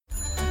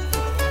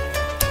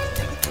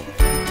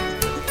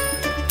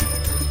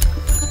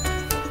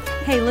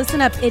Hey,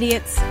 listen up,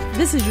 idiots.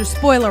 This is your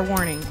spoiler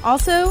warning.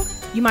 Also,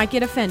 you might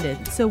get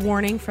offended, so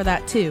warning for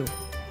that too,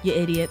 you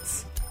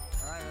idiots.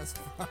 All right, that's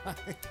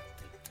fine.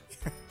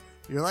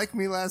 You're like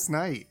me last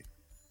night.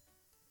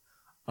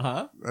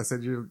 Huh? I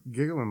said you're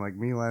giggling like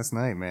me last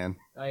night, man.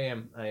 I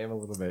am a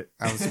little bit.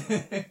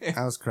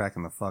 I was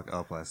cracking the fuck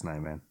up last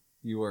night, man.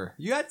 You were.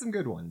 You had some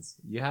good ones.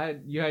 You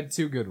had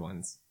two good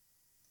ones.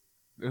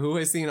 Who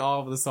has seen all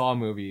of the Saw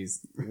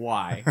movies?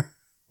 Why?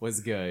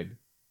 Was good.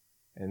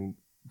 And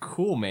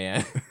cool,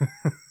 man.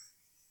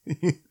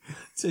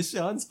 To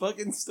Sean's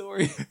fucking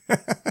story.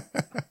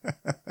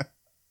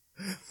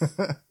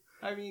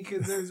 I mean,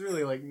 because there's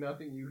really like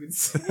nothing you could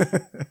say.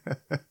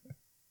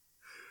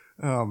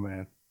 Oh,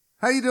 man.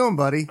 How you doing,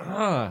 buddy?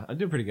 I'm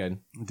doing pretty good.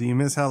 Do you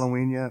miss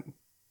Halloween yet?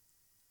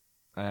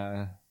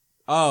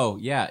 Oh,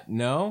 yeah.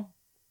 No?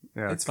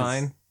 Yeah, It's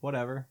fine.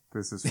 Whatever.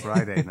 This is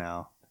Friday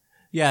now.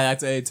 Yeah,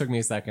 it took me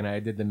a second. I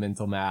did the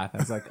mental math. I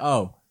was like,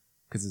 oh,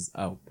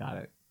 got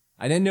it.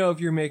 I didn't know if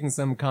you were making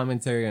some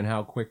commentary on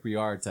how quick we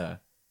are to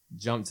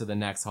jump to the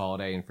next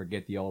holiday and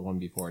forget the old one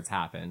before it's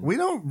happened. We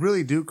don't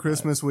really do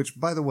Christmas, which,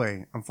 by the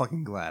way, I'm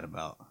fucking glad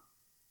about.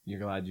 You're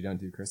glad you don't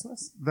do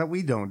Christmas? That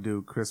we don't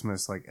do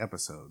Christmas, like,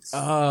 episodes.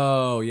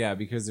 Oh, yeah,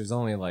 because there's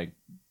only, like,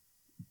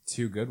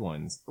 2 good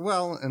ones.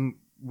 Well, and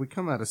we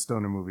come out of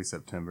Stoner Movie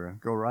September,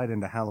 go right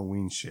into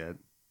Halloween shit.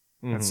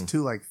 That's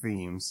 2, like,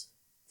 themes.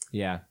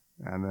 Yeah.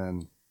 And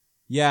then...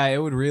 Yeah, it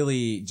would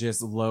really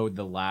just load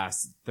the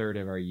last third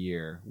of our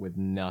year with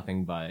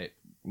nothing but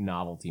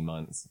novelty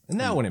months. And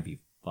that wouldn't be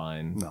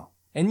fun. No.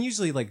 And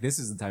usually, like, this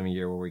is the time of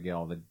year where we get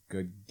all the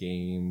good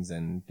games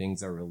and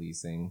things are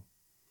releasing.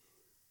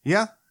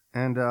 Yeah.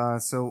 And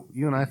so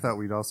you and I thought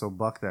we'd also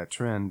buck that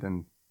trend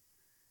and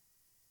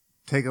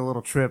take a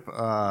little trip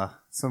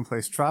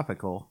someplace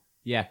tropical.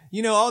 Yeah.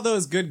 You know, all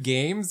those good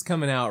games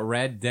coming out,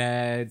 Red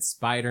Dead,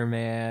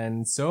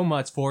 Spider-Man, so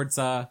much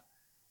Forza.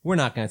 We're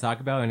not going to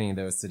talk about any of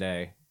those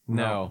today.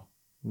 No.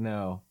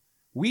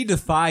 We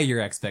defy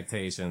your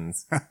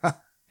expectations.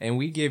 And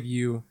we give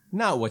you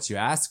not what you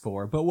ask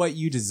for, but what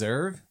you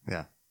deserve.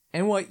 Yeah.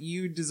 And what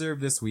you deserve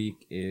this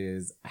week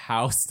is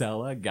How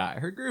Stella Got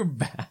Her Groove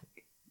Back.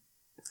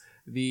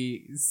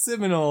 The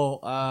seminal,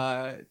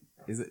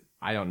 is it?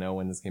 I don't know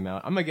when this came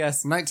out. I'm going to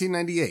guess.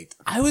 1998.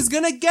 I was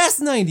going to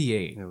guess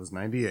 98. It was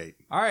 98.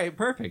 All right,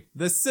 perfect.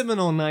 The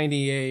seminal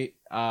 98,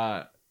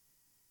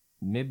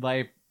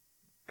 midlife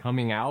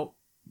coming out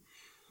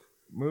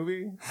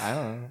movie? I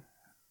don't know.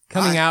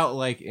 Coming out,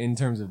 like, in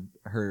terms of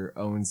her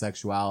own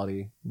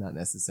sexuality, not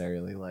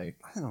necessarily, like...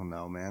 I don't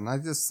know, man. I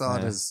just saw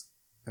it as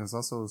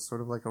also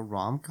sort of like a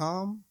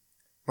rom-com,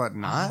 but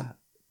not.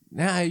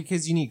 Nah,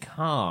 because you need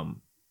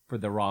calm for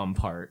the rom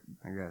part.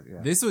 I guess, yeah.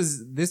 This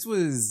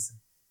was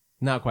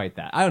not quite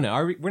that. I don't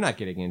know. We're not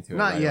getting into it.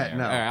 Not right yet, away.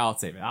 no. All right, I'll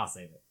save it. I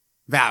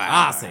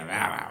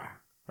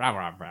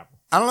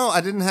don't know.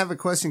 I didn't have a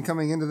question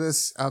coming into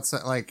this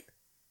outside. Like,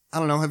 I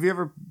don't know. Have you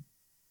ever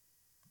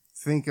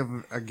think of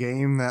a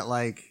game that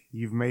like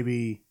you've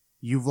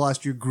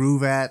lost your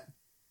groove at?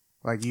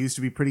 Like you used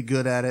to be pretty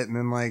good at it, and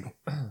then like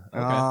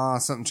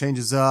something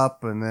changes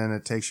up, and then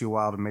it takes you a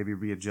while to maybe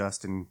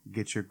readjust and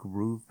get your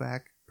groove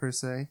back per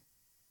se.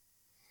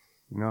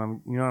 You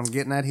know what I'm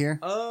getting at here?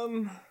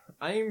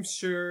 I'm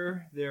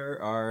sure there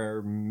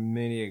are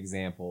many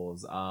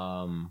examples.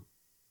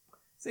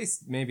 Say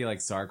maybe like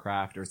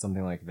StarCraft or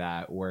something like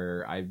that,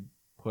 where I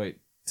put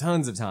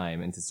tons of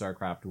time into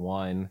StarCraft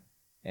 1,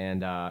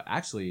 and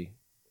actually,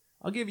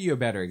 I'll give you a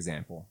better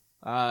example.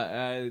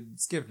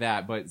 Skip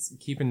that, but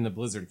keep in the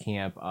Blizzard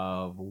camp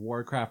of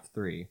Warcraft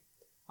 3.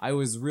 I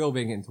was real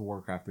big into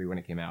Warcraft 3 when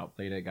it came out.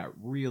 Played it, got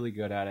really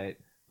good at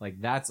it. Like,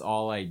 that's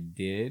all I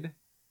did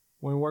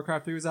when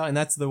Warcraft 3 was out, and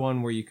that's the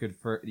one where you could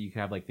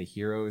have like the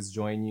heroes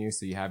join you,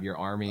 so you have your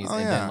armies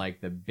then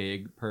like the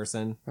big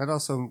person. That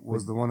also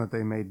was the one that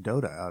they made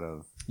Dota out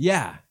of.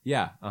 Yeah.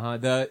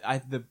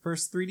 The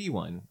first 3D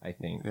one, I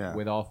think,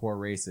 with all 4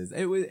 races.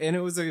 It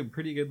was a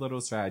pretty good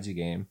little strategy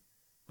game,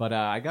 but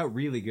I got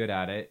really good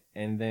at it,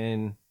 and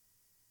then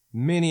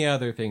many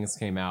other things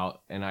came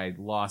out, and I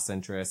lost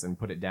interest and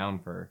put it down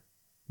for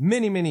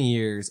many, many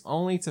years,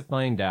 only to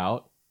find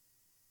out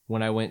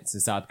when I went to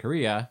South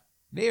Korea,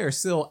 they are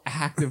still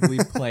actively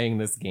playing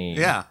this game.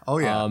 Yeah. Oh,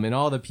 yeah. And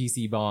all the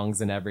PC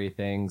bongs and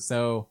everything.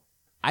 So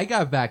I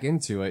got back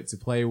into it to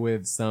play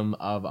with some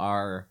of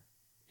our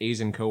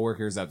Asian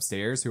coworkers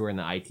upstairs who were in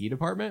the IT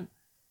department.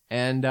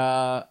 And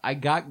I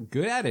got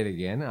good at it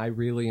again. I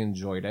really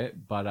enjoyed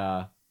it.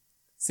 But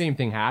same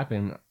thing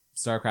happened.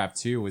 StarCraft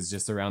 2 was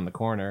just around the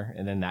corner.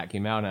 And then that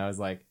came out. And I was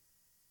like,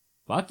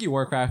 fuck you,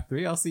 Warcraft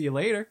 3. I'll see you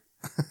later.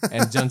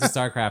 And jumped to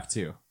StarCraft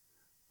 2.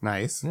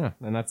 Nice. Yeah,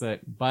 and that's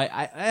it. But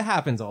it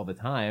happens all the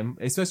time.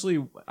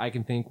 Especially, I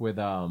can think with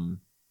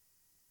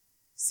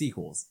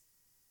sequels.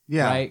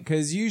 Yeah. Right?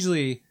 Because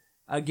usually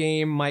a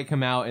game might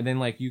come out and then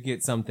like you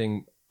get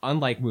something,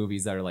 unlike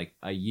movies that are like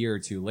a year or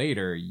two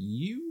later,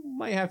 you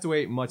might have to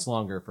wait much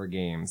longer for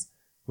games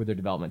with their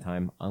development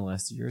time,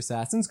 unless you're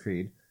Assassin's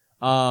Creed.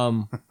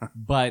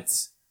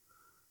 But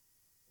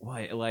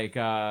what, like,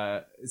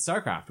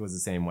 StarCraft was the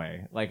same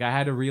way. Like, I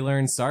had to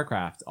relearn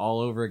StarCraft all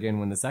over again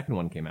when the second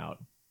one came out.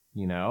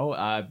 You know,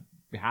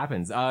 it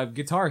happens.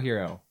 Guitar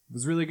Hero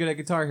was really good at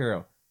Guitar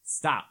Hero.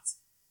 Stopped.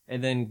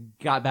 And then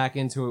got back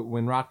into it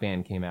when Rock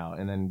Band came out,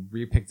 and then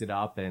re-picked it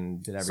up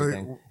and did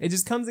everything. So, it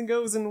just comes and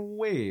goes in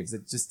waves.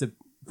 It just,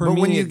 for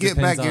me, when you get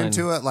back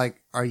into it,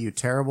 like, are you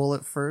terrible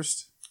at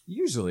first?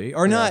 Usually,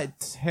 or not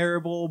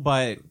terrible,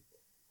 but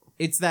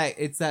it's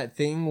that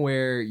thing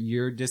where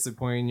you're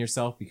disappointing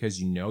yourself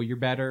because you know you're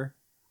better.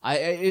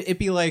 It'd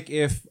be like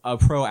if a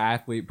pro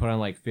athlete put on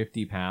like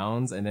 50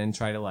 pounds and then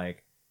try to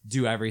like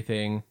do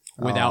everything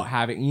without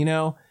having, you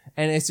know,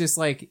 and it's just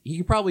like he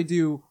could probably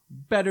do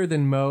better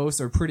than most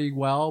or pretty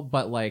well,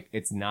 but like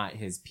it's not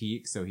his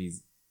peak, so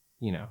he's,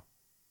 you know,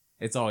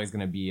 it's always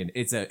gonna be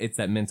it's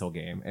that mental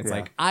game. It's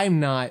like, I'm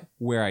not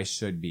where I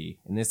should be,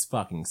 and this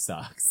fucking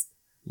sucks,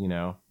 you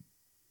know.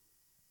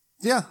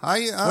 Yeah,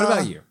 what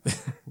about you?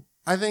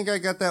 I think I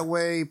got that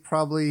way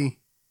probably.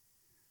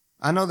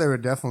 I know there were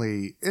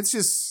definitely. It's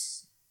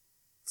just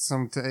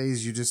some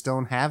days you just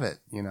don't have it,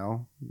 you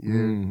know.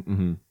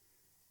 Mm-hmm.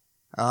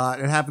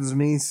 It happens to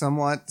me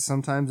somewhat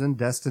sometimes in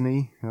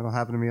Destiny. It'll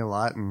happen to me a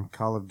lot in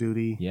Call of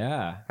Duty.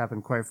 Yeah.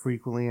 Happened quite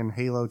frequently in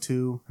Halo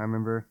 2. I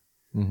remember.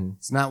 Mm-hmm.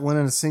 It's not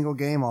winning a single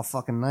game all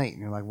fucking night.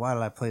 And you're like, why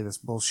did I play this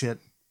bullshit?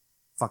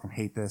 Fucking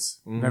hate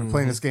this. Mm-hmm. Never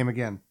playing this game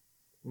again.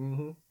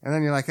 Mm-hmm. And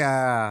then you're like,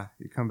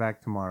 you come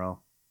back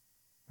tomorrow.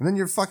 And then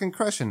you're fucking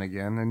crushing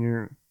again.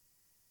 And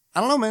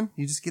I don't know, man.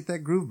 You just get that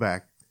groove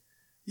back.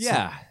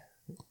 Yeah.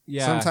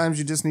 Yeah. Sometimes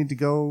you just need to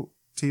go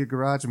to your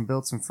garage and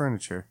build some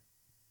furniture.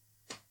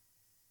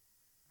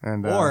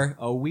 And or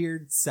a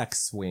weird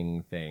sex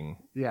swing thing.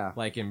 Yeah.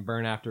 Like in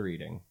Burn After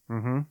Reading.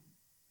 Mm-hmm.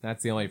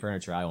 That's the only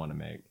furniture I want to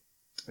make.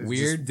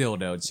 Weird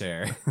dildo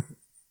chair.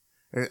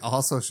 It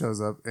also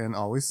shows up in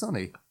Always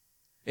Sunny.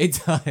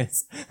 It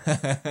does.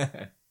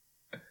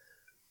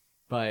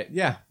 But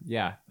yeah.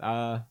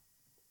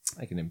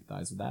 I can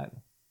empathize with that.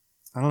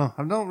 I don't know.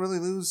 I don't really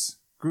lose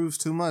grooves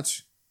too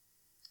much.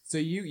 So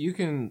you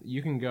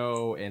can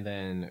go and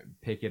then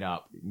pick it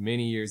up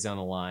many years down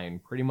the line,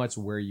 pretty much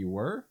where you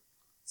were.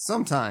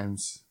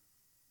 Sometimes,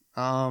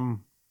 like,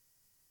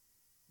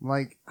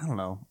 I don't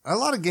know. A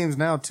lot of games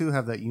now too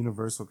have that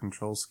universal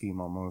control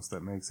scheme almost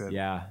that makes it.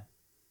 Yeah.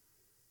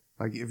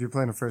 Like if you're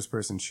playing a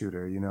first-person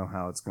shooter, you know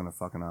how it's gonna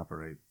fucking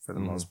operate for the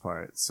most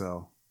part.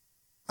 So,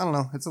 I don't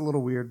know. It's a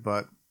little weird,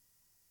 but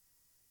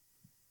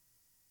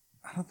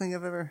I don't think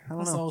I've ever. I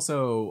don't know.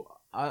 Also,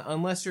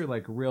 unless you're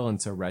like real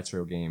into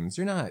retro games,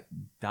 you're not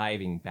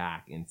diving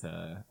back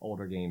into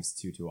older games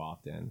too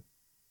often.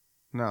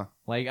 No.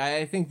 Like,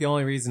 I think the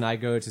only reason I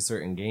go to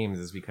certain games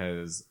is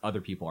because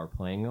other people are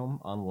playing them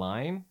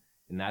online,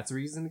 and that's a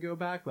reason to go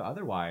back. But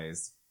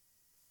otherwise,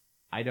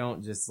 I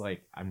don't just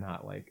like, I'm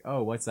not like,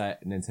 oh, what's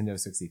that Nintendo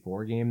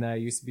 64 game that I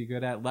used to be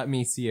good at? Let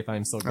me see if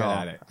I'm still good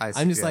at it.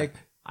 I'm just like,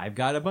 I've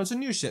got a bunch of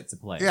new shit to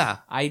play. Yeah.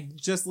 I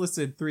just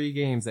listed 3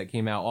 games that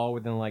came out all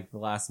within like the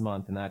last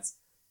month, and that's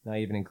not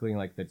even including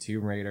like the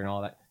Tomb Raider and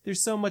all that.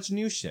 There's so much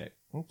new shit.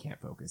 I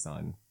can't focus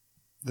on.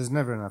 There's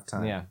never enough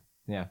time.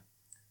 Yeah.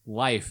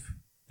 Life.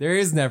 There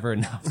is never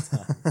enough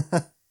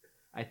time.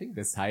 I think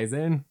this ties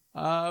in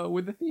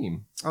with the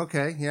theme.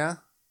 Okay, yeah.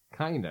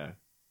 Kinda.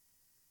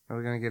 Are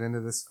we gonna get into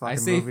this fucking I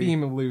say movie?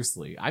 theme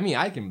loosely. I mean,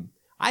 I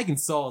can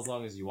stall as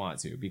long as you want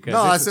to because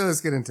no, I say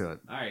let's get into it.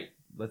 All right,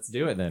 let's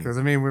do it then. Because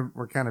I mean,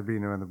 we're kind of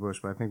beating around the bush,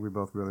 but I think we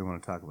both really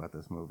want to talk about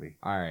this movie.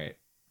 All right,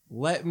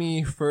 let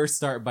me first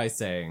start by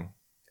saying,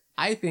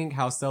 I think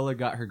How Stella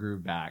Got Her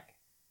Groove Back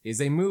is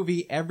a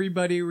movie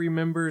everybody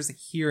remembers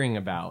hearing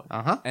about.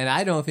 And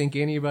I don't think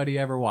anybody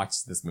ever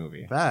watched this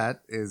movie.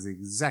 That is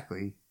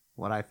exactly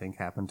what I think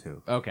happened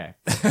too. Okay.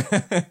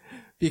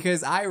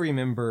 Because I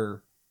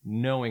remember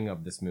knowing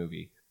of this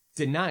movie.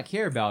 Did not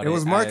care about it. It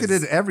was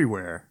marketed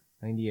everywhere.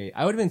 98.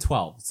 I would have been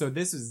 12. So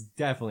this was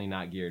definitely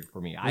not geared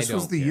for me. This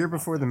was the year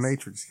before The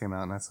Matrix came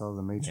out, and I saw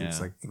The Matrix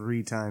like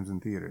 3 times in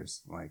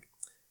theaters. Like,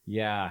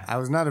 yeah. I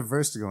was not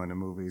averse to going to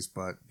movies,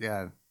 but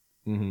yeah.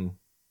 Mm-hmm.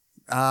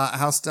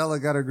 How Stella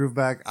Got Her Groove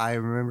Back, I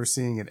remember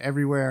seeing it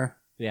everywhere.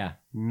 Yeah.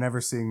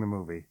 Never seeing the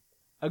movie.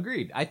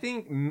 Agreed. I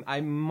think I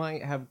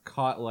might have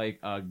caught like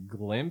a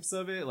glimpse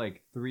of it,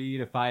 like 3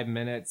 to 5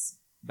 minutes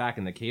back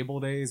in the cable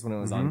days when it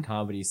was on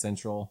Comedy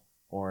Central.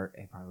 Or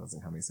it probably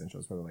wasn't Comedy Central,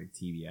 it was probably like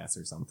TBS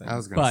or something. I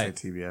was going to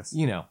say TBS.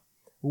 You know,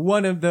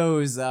 one of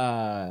those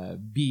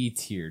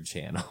B-tier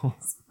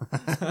channels.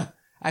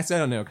 Actually, I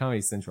don't know.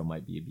 Comedy Central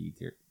might be a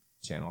B-tier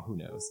channel. Who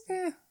knows?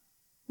 Yeah.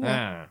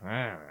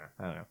 I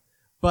don't know.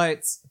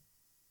 But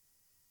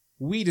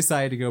we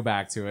decided to go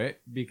back to it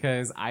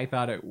because I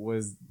thought it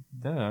was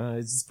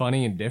it's just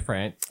funny and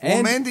different. Well,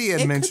 and Mandy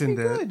had mentioned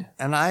it, good.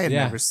 and I had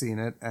never seen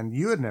it, and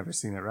you had never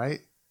seen it, right?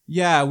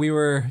 Yeah, we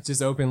were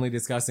just openly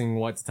discussing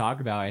what to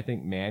talk about. I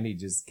think Mandy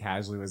just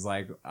casually was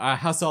like,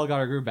 How Stella Got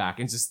Her Groove Back,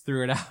 and just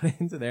threw it out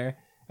into there.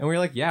 And we were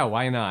like, yeah,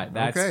 why not?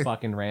 That's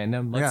fucking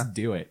random. Let's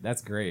do it.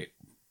 That's great.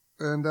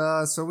 And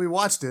so we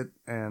watched it,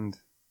 and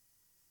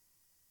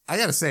I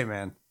gotta say,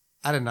 man,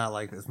 I did not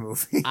like this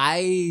movie.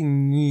 I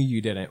knew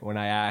you didn't when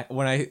I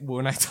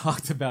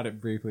talked about it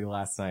briefly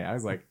last night. I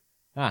was like,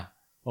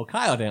 well,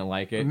 Kyle didn't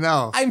like it.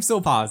 No. I'm so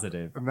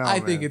positive. No, I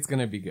think man. it's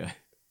gonna be good.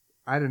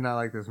 I did not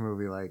like this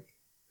movie, like,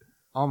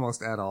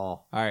 almost at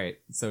all. All right,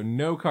 so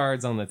no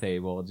cards on the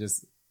table,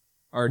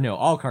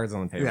 all cards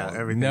on the table. Yeah,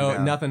 everything No,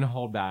 down. nothing to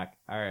hold back.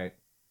 All right.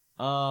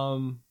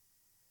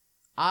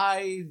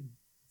 I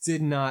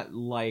did not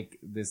like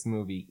this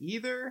movie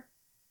either.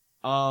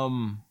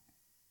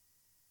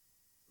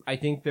 I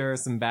think there are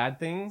some bad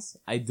things.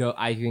 I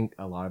think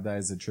a lot of that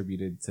is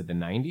attributed to the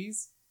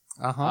 90s.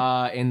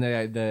 Uh-huh. And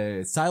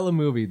the style of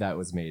movie that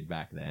was made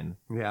back then.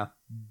 Yeah.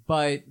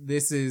 But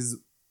this is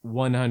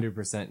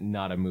 100%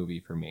 not a movie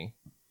for me.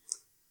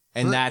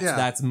 And So,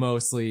 that's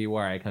mostly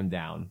where I come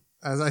down.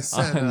 As I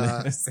said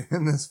On this.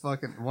 in this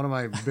fucking... One of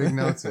my big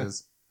notes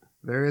is,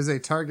 there is a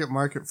target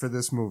market for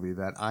this movie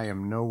that I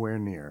am nowhere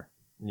near.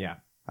 Yeah.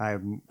 I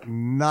am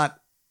not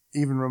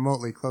even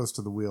remotely close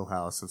to the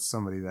wheelhouse of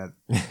somebody that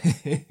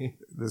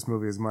this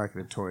movie is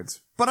marketed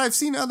towards. But I've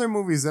seen other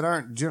movies that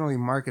aren't generally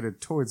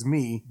marketed towards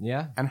me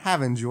Yeah. and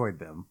have enjoyed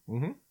them.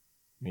 Mm-hmm.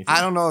 Me too.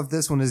 I don't know if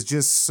this one is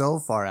just so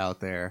far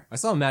out there. I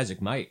saw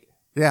Magic Mike,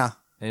 Yeah.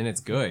 and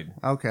it's good.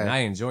 Okay. And I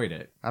enjoyed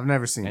it. I've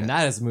never seen And it.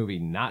 that is a movie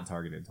not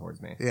targeted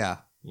towards me. Yeah.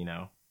 You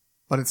know?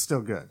 But it's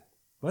still good.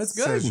 But it's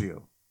good. Says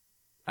you.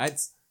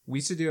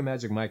 We should do a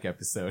Magic Mike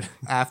episode.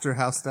 After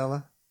House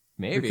Stella?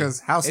 Maybe. Because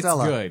House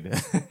Stella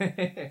It's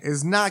good.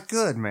 is not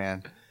good,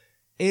 man.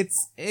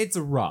 It's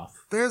rough.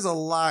 There's a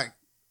lot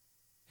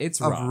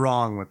It's of rough.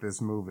 wrong with this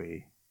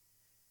movie.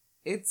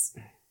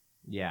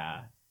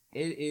 Yeah.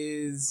 It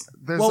is.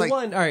 There's All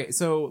right,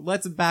 so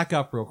let's back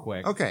up real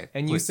quick. Okay,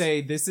 And you please.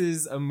 say this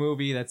is a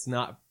movie that's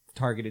not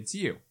targeted to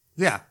you.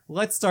 Yeah.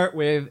 Let's start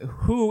with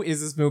who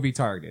is this movie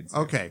targeted to?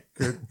 Okay.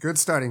 Good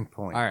starting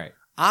point. All right.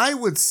 I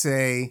would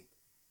say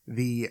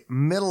the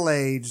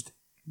middle-aged,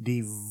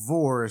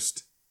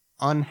 divorced,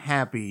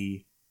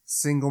 unhappy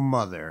single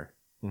mother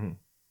Mhm.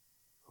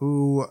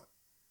 who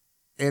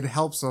it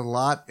helps a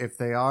lot if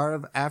they are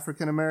of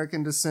African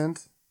American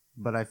descent,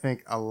 but I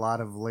think a lot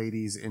of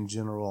ladies in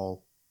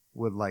general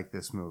would like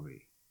this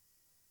movie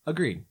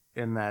Agreed.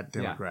 in that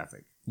Yeah.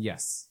 demographic.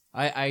 Yes.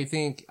 I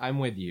think I'm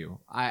with you.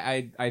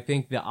 I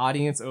think the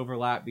audience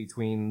overlap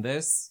between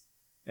this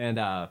and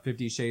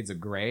 50 Shades of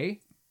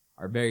Grey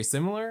are very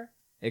similar,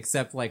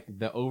 except like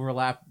the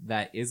overlap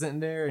that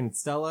isn't there in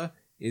Stella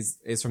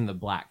is from the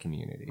black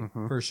community,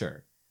 Mhm. for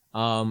sure.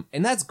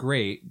 And that's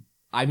great.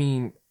 I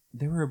mean,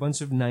 there were a bunch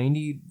of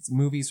 90s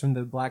movies from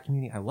the black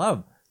community I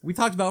love. We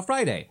talked about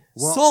Friday.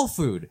 Well- Soul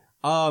Food.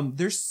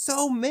 There's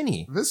so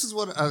many. This is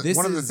what This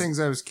one of the is- things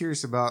I was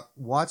curious about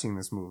watching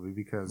this movie,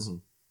 because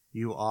Mhm.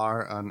 you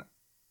are an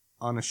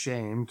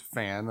unashamed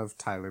fan of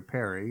Tyler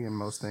Perry and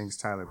most things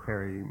Tyler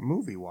Perry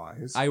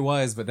movie-wise. I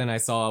was, but then I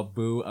saw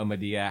Boo a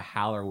Medea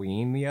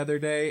Halloween the other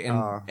day,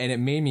 and it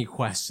made me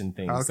question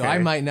things. So Okay. I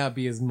might not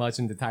be as much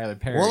into Tyler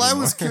Perry. Well, I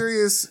anymore. was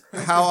curious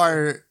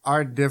how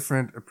our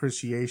different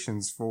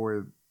appreciations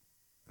for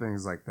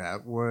things like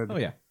that would Oh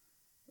yeah,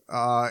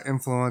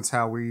 influence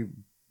how we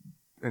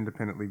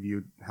independently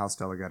viewed how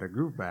Stella got her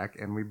groove back,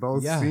 and we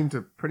both Yeah. seem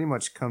to pretty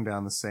much come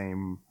down the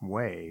same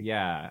way.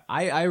 yeah.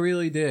 I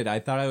really did. I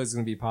thought I was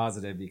going to be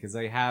positive because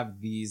I have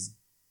these.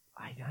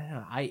 I don't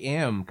know. I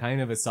am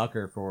kind of a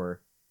sucker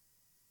for,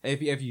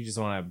 if you just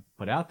want to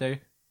put out there,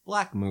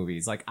 black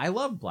movies. Like I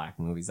love black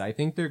movies. I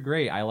think they're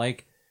great. I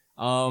like.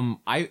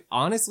 I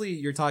honestly,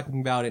 you're talking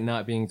about it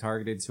not being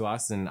targeted to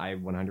us, and I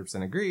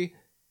 100% agree.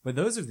 But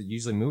those are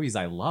usually movies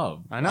I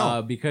love. I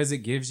know. Because it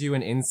gives you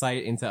an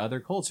insight into other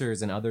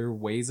cultures and other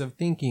ways of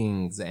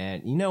thinking.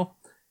 And,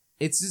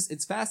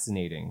 it's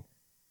fascinating.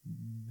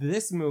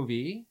 This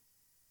movie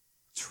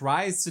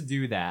tries to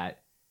do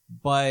that,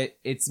 but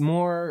it's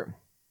more,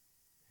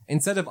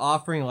 instead of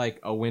offering like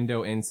a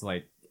window into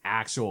like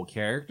actual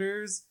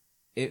characters,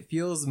 it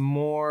feels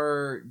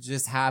more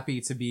just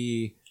happy to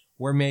be,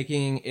 we're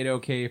making it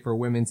okay for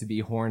women to be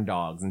horn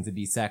dogs and to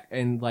be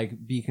and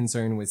like be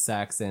concerned with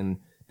sex and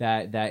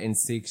that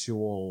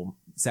instinctual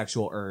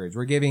sexual urge.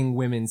 We're giving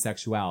women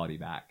sexuality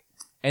back.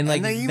 And like,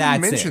 and they even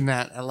that's mentioned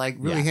it. that like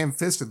really Yeah.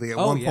 ham-fistedly at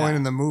Oh, one yeah. point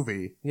in the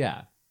movie.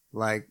 Yeah.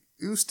 Like,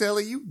 ooh,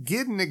 Stella, you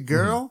getting it,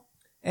 girl?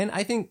 And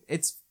I think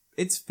it's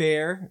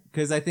fair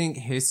because I think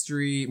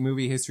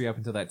movie history up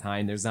until that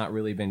time, there's not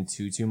really been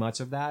too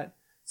much of that.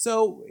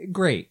 So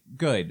great,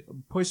 good.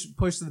 Push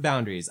the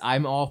boundaries.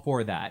 I'm all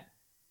for that.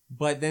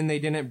 But then they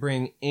didn't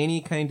bring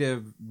any kind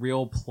of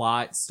real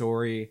plot,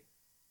 story,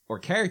 or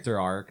character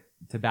arc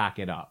to back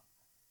it up.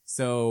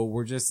 So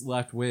we're just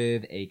left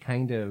with a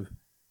kind of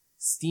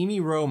steamy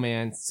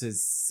romance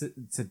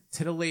to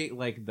titillate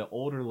like the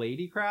older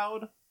lady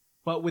crowd,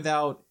 but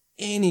without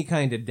any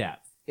kind of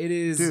depth. It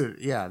is, Dude,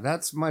 yeah,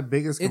 that's my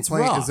biggest It's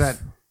complaint rough. is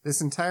that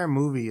this entire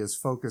movie is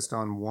focused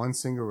on one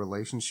single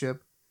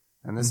relationship,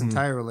 and this Mhm.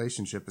 entire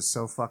relationship is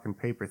so fucking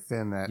paper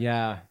thin that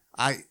yeah.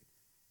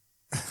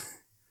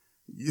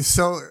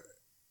 So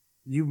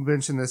you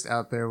mentioned this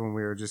out there when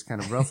we were just kind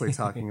of roughly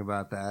talking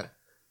about that,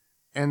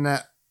 and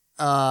that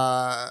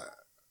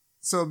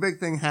so a big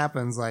thing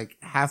happens like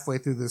halfway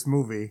through this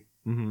movie,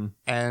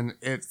 and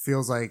it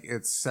feels like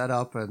it's set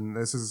up, and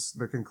this is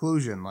the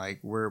conclusion. Like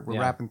we're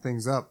wrapping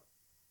things up,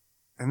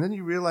 and then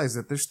you realize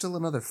that there's still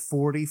another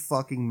 40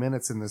 fucking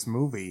minutes in this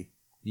movie.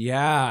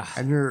 Yeah,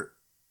 and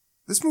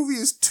this movie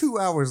is 2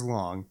 hours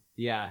long.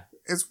 Yeah.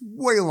 It's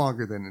way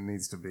longer than it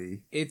needs to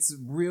be. It's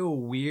real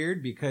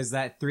weird because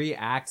that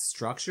 3-act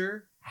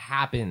structure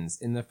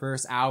happens in the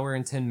first hour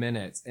and 10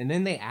 minutes. And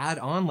then they add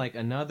on like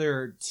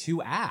another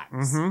 2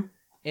 acts. Mm-hmm.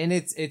 And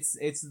it's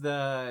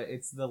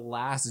the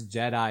Last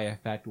Jedi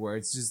effect where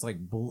it's just like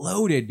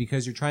bloated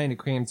because you're trying to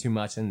cram too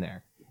much in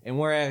there. And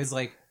whereas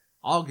like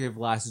I'll give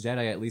Last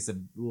Jedi at least a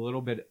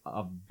little bit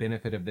of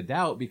benefit of the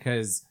doubt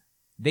because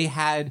they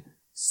had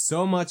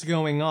so much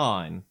going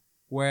on.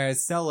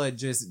 Whereas Stella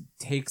just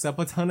takes up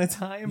a ton of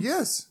time.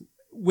 Yes.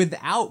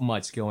 Without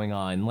much going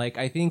on. Like,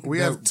 I think... We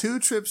have 2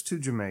 trips to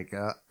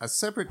Jamaica, a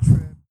separate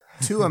trip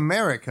to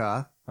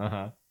America,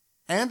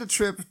 and a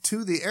trip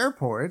to the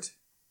airport,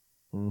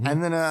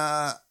 and then,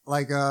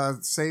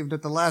 saved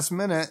at the last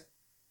minute,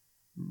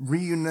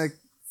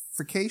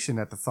 reunification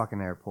at the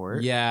fucking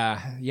airport.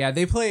 Yeah,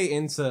 they play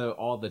into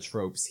all the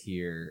tropes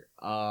here.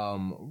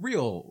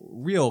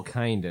 Real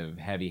kind of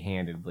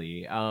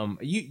heavy-handedly.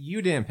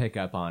 You didn't pick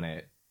up on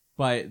it.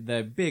 But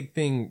the big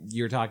thing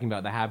you're talking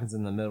about that happens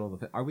in the middle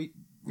of the... Are we...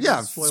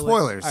 Yeah,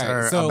 spoilers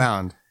are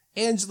abound.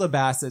 Angela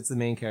Bassett's the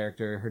main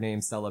character. Her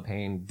name's Stella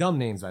Payne. Dumb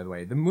names, by the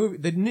way.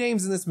 The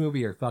names in this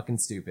movie are fucking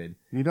stupid.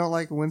 You don't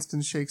like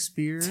Winston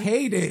Shakespeare?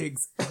 Taye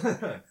Diggs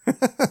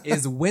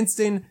is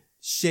Winston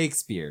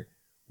Shakespeare.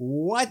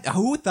 What?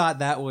 Who thought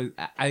that was...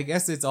 I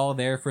guess it's all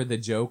there for the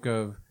joke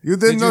of... You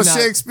didn't know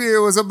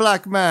Shakespeare was a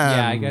black man.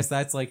 Yeah, I guess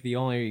that's like the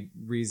only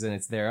reason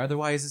it's there.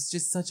 Otherwise, it's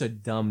just such a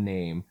dumb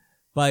name.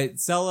 But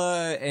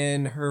Stella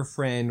and her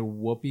friend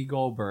Whoopi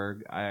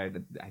Goldberg, I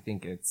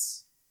think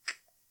it's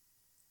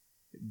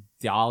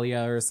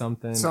Dahlia or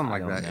something. Something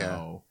like that,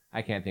 yeah.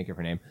 I can't think of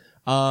her name.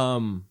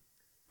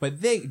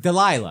 But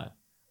Delilah.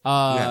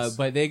 Yes.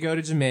 But they go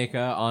to Jamaica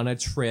on a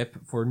trip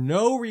for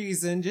no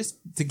reason, just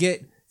to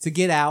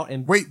get out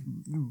and... Wait,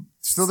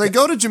 so they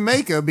go to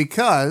Jamaica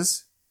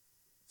because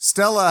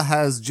Stella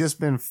has just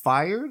been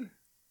fired?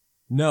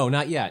 No,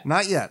 not yet.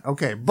 Not yet,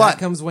 okay. But that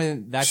comes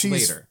that's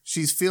later.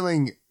 She's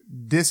feeling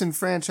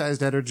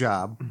disenfranchised at her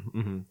job.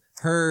 Mm-hmm.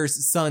 Her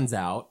son's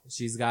out.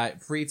 She's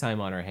got free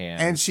time on her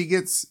hands. And she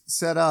gets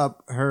set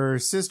up. Her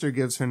sister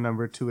gives her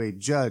number to a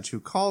judge who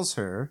calls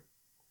her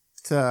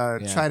to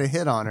try to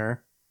hit on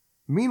her.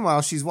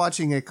 Meanwhile, she's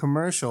watching a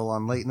commercial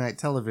on late night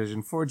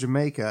television for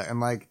Jamaica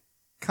and like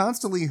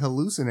constantly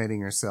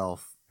hallucinating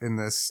herself in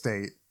this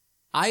state.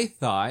 I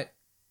thought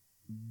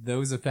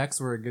those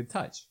effects were a good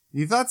touch.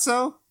 You thought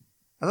so?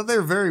 I thought they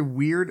were very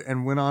weird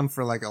and went on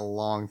for like a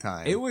long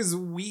time. It was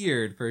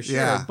weird for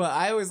sure, but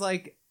I was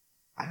like,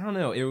 I don't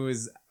know. It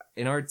was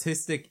an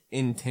artistic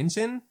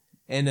intention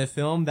in a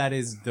film that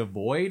is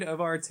devoid of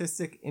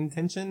artistic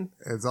intention.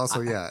 It's also,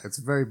 it's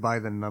a very by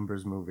the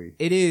numbers movie.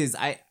 It is.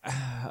 I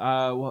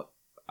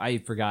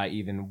forgot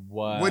even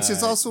what. Which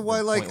is also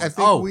why, like, I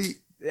think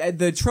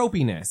the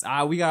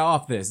tropiness. We got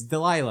off this.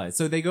 Delilah.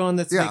 So they go on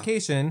this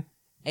vacation,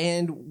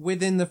 and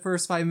within the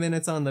first 5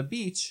 minutes on the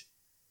beach,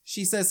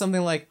 she says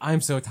something like,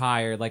 I'm so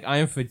tired, like,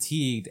 I'm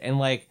fatigued, and,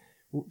 like,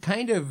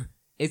 kind of,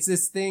 it's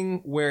this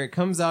thing where it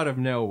comes out of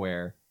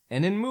nowhere,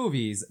 and in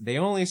movies, they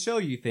only show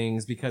you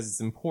things because it's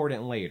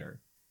important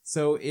later.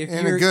 So if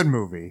in a good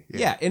movie.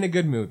 Yeah, in a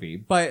good movie.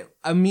 But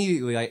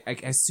immediately,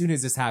 like, as soon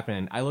as this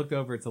happened, I looked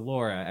over to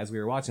Laura as we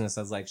were watching this,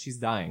 I was like, she's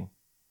dying.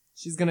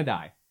 She's gonna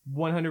die.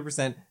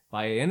 100%.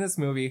 By the end of this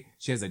movie,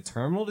 she has a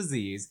terminal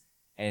disease,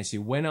 and she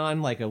went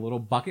on like a little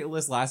bucket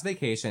list last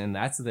vacation, and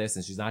that's this,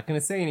 and she's not going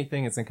to say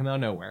anything. It's going to come out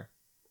of nowhere.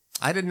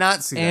 I did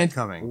not see that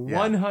coming.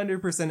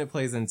 100% it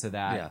plays into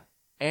that.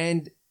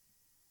 Yeah.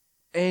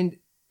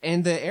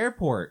 And the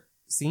airport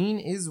scene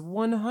is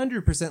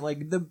 100%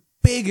 like the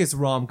biggest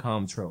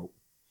rom-com trope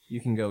you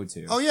can go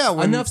to. Oh yeah.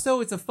 Enough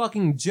so it's a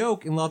fucking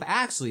joke in Love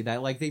Actually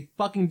that like they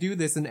fucking do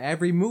this in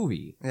every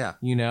movie. Yeah.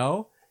 You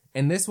know?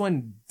 And this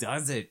one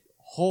does it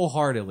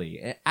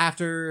wholeheartedly.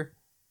 After,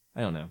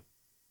 I don't know.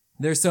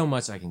 There's so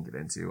much I can get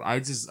into.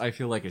 I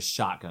feel like a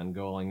shotgun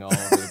going all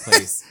over the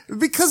place.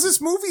 Because this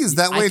movie is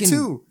that way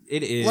too.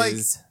 It is. Like,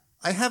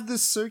 I have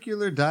this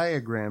circular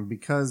diagram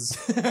because,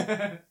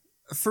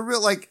 for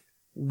real, like,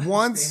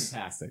 once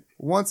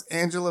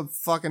Angela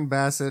fucking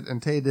Bassett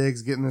and Taye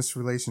Diggs get in this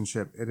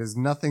relationship, it is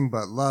nothing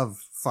but love,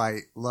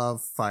 fight,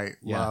 love, fight,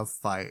 love,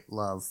 fight,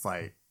 love,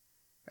 fight.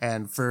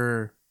 And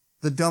for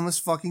the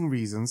dumbest fucking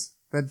reasons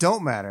that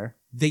don't matter.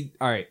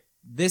 Alright,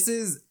 this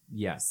is,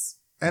 yes.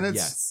 And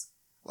it's,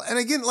 and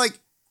again, like,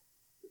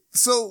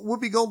 so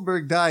Whoopi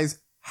Goldberg dies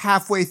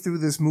halfway through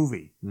this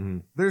movie. Mm-hmm.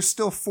 There's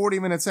still 40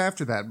 minutes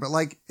after that, but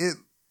like,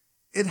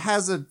 it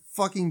has a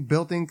fucking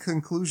built-in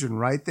conclusion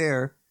right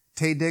there.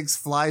 Taye Diggs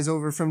flies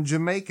over from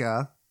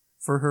Jamaica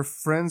for her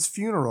friend's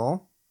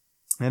funeral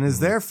and is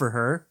there for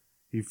her.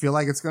 You feel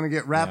like it's going to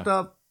get wrapped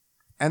up.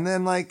 And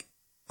then like,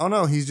 oh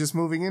no, he's just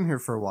moving in here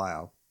for a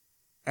while.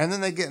 And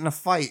then they get in a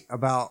fight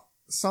about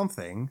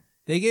something.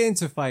 They get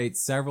into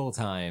fights several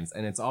times,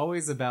 and it's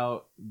always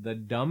about the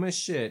dumbest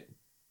shit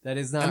that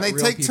is not And they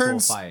real take people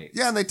turns. fight.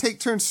 Yeah, and they take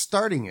turns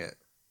starting it.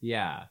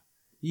 Yeah.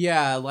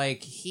 Yeah,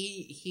 like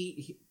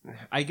he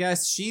I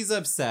guess she's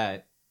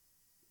upset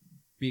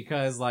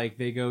because like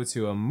they go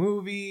to a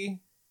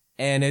movie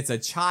and it's a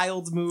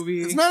child's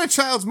movie. It's not a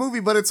child's movie,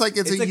 but it's like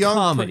it's a young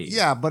comedy.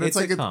 Yeah, but it's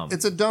It's like a comedy.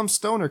 it's a dumb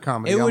stoner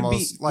comedy. It would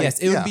almost. be like, yes,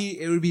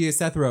 it would be a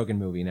Seth Rogen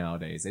movie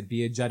nowadays. It'd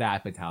be a Judd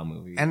Apatow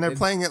movie. And they're It-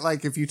 playing it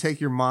like if you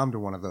take your mom to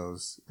one of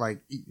those,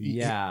 like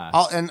Yeah.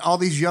 all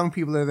these young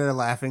people are there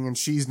laughing, and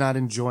she's not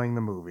enjoying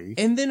the movie.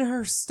 And then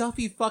her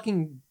stuffy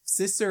fucking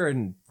sister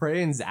and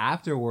friends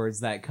afterwards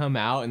that come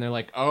out and they're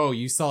like, "Oh,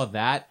 you saw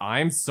that?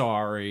 I'm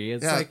sorry."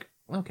 It's Yeah. like,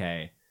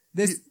 okay,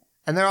 this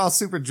And they're all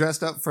super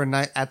dressed up for a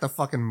night at the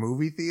fucking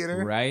movie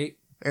theater. right?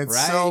 It's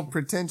Right. so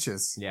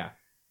pretentious. Yeah.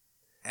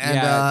 And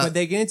yeah, but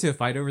they get into a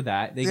fight over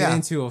that. They get Yeah.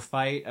 into a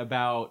fight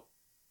about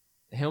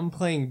him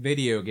playing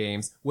video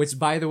games, which,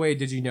 by the way,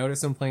 did you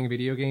notice him playing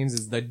video games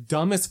is the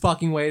dumbest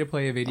fucking way to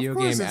play a video of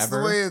course, game it's ever?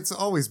 the way it's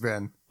always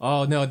been.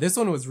 Oh, no, this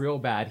one was real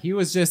bad. He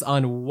was just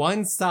on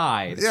one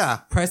side, Yeah.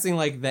 pressing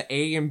like the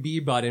A and B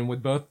button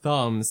with both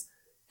thumbs.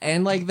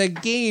 And like the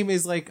game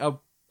is like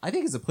I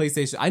think it's a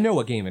PlayStation. I know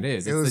what game it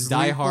is. It It's was the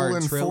Die Lethal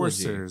Hard trilogy.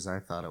 Enforcers, I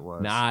thought it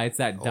was. Nah, it's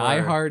that Or- Die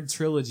Hard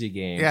trilogy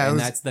game. Yeah, it and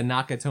was- that's the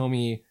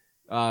Nakatomi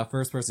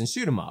first person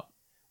shoot 'em up.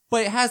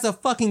 But it has a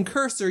fucking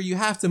cursor you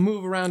have to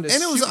move around to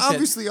And it was shoot shit.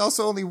 obviously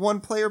also only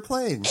one player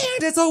playing. And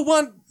it's a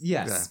one.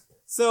 Yes. Yeah.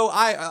 So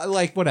I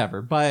like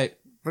whatever, but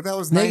But that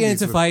was they get 90s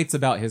into with- fights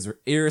about his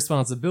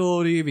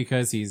irresponsibility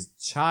because he's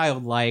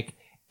childlike,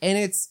 and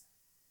it's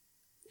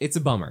a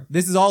bummer.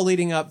 This is all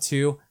leading up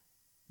to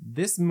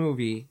this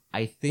movie.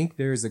 I think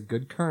there's a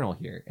good kernel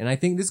here, and I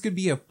think this could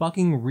be a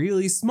fucking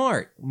really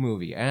smart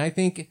movie. And I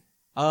think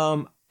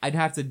I'd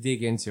have to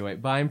dig into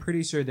it, but I'm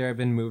pretty sure there have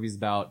been movies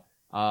about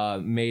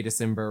May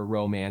December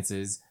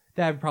romances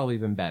that have probably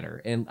been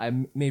better, and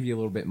I'm maybe a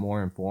little bit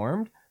more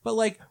informed. But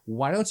like,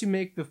 why don't you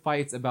make the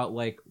fights about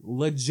like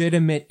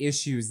legitimate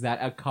issues that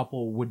a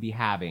couple would be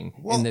having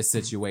Well, in this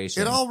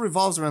situation? It all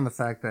revolves around the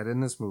fact that in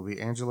this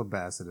movie, Angela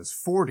Bassett is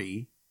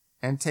 40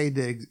 and Taye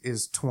Diggs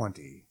is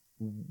 20.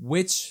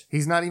 Which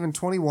He's not even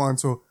 21,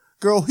 so,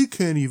 girl, he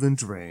can't even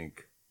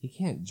drink. he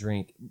can't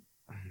drink.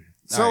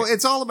 So All right.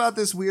 it's all about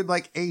this weird,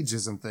 like,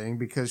 ageism thing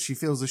because she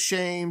feels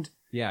ashamed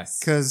Yes.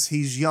 because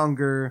he's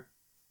younger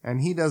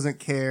and he doesn't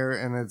care,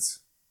 and it's,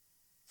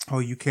 oh,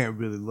 you can't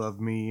really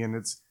love me, and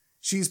it's,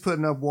 she's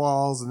putting up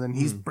walls and then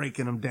he's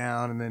breaking them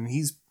down, and then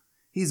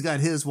he's got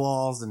his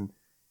walls and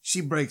she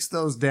breaks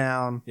those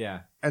down,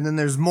 Yeah. and then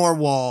there's more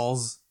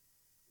walls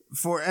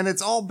and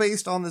it's all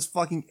based on this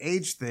fucking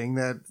age thing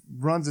that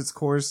runs its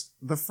course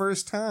the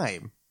first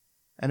time,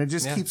 and it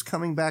just Yeah. keeps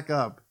coming back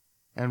up.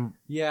 And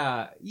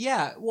Yeah.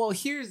 Well,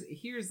 here's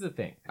the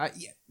thing.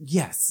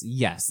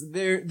 Yes.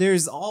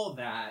 There's all of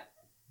that,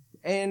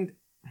 and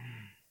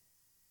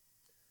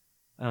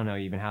I don't know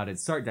even how to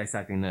start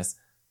dissecting this.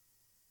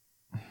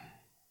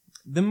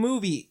 The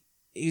movie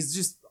is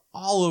just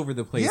all over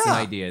the place in Yeah.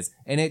 ideas,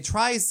 and it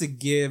tries to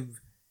give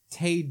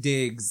Taye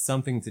Diggs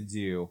something to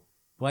do,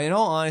 but in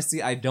all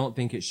honesty, I don't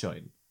think it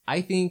should.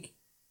 I think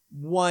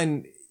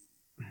one.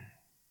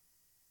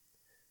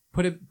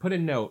 Put a pin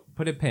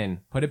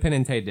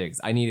in Taye Diggs.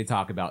 I need to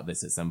talk about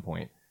this at some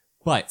point.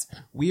 But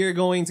we are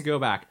going to go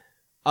back.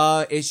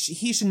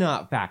 He should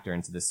not factor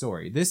into the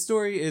story. This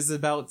story is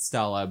about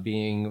Stella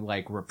being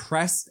like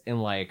repressed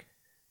and like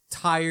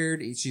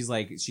tired.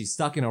 She's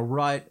stuck in a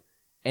rut,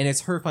 and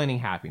it's her finding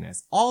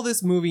happiness. All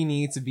this movie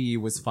needed to be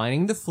was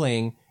finding the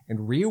fling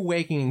and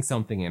reawakening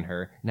something in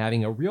her and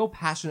having a real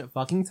passionate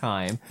fucking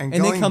time, And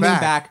then going coming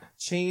back. back,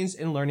 changed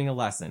and learning a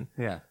lesson.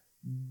 yeah,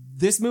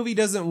 This movie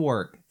doesn't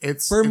work.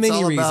 it's For many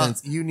all about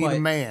reasons, you need but- a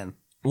man.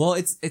 Well,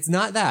 it's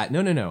not that.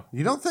 No.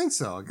 You don't think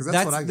so? Because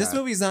that's what I got. This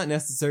movie's not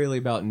necessarily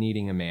about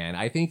needing a man.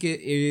 I think it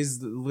is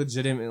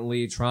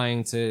legitimately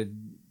trying to.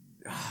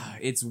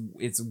 It's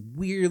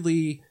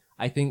weirdly,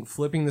 I think,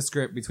 flipping the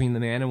script between the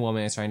man and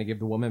woman. It's trying to give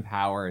the woman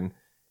power and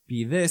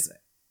be this,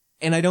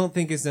 and I don't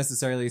think it's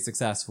necessarily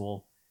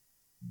successful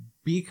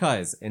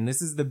because, and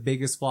this is the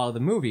biggest flaw of the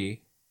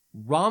movie,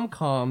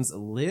 rom-coms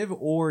live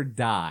or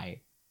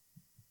die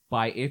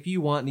by if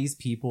you want these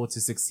people to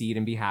succeed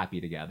and be happy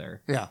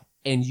together. Yeah.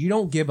 And you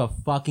don't give a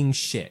fucking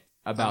shit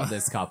about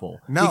this couple.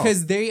 No.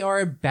 Because they are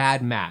a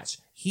bad match.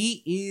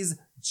 He is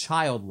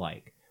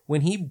childlike.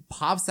 When he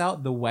pops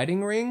out the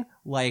wedding ring,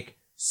 like,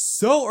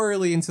 so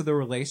early into the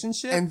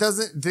relationship, And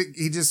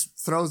he just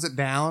throws it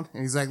down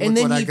and he's like, look and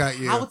then what I he got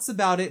you. pouts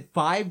about it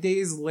 5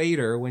 days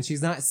later when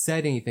she's not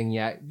said anything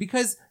yet.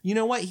 Because, you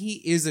know what? He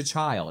is a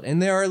child.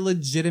 And there are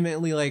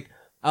legitimately, like,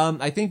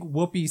 I think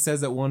Whoopi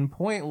says at one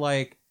point,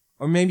 like,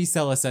 or maybe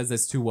Stella says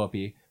this to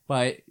Whoopi,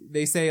 but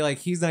they say, like,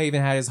 he's not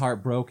even had his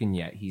heart broken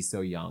yet. He's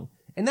so young.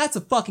 And that's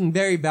a fucking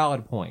very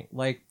valid point.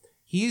 Like,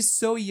 he's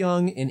so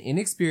young and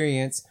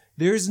inexperienced.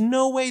 There's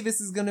no way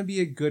this is going to be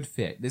a good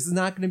fit. This is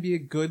not going to be a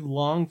good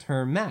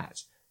long-term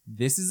match.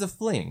 This is a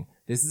fling.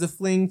 This is a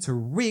fling to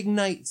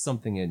reignite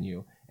something in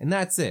you. And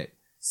that's it.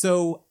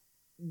 So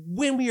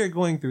when we are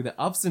going through the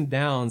ups and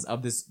downs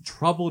of this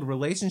troubled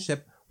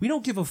relationship, we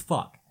don't give a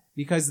fuck.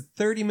 Because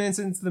 30 minutes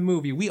into the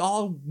movie, we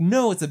all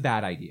know it's a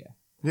bad idea.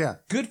 Yeah.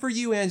 Good for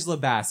you, Angela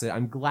Bassett.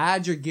 I'm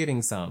glad you're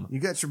getting some.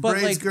 You got your But,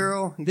 braids, like,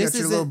 girl. You got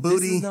your little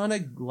booty. This is not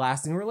a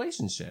lasting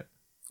relationship.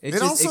 It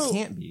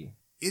can't be.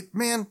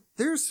 Man,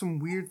 there's some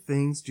weird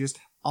things just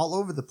all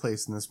over the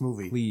place in this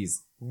movie.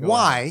 Please.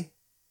 Why?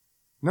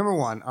 Number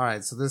one, all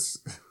right, so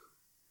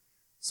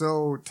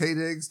Taye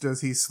Diggs,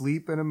 does he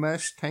sleep in a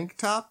mesh tank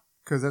top?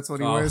 Because that's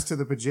what he wears to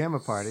the pajama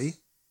party.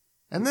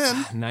 And then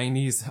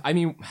 90s. I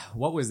mean,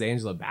 what was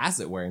Angela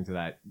Bassett wearing to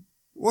that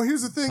well,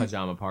 here's the thing.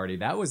 pajama party?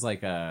 That was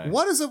like a...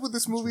 What is up with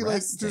this movie,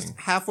 like, just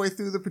halfway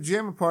through the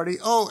pajama party,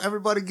 oh,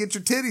 everybody get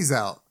your titties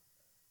out.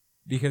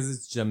 Because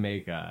it's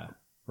Jamaica,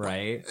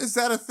 right? Is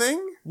that a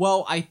thing?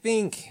 Well, I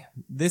think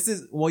this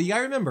is... Well, you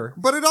gotta remember...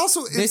 But it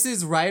also... This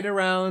is right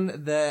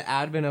around the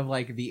advent of,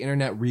 like, the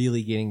internet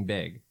really getting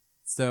big.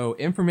 So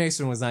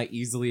information was not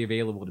easily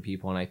available to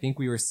people, and I think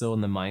we were still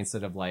in the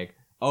mindset of, like,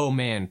 oh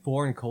man,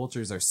 foreign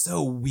cultures are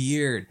so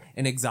weird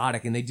and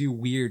exotic and they do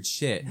weird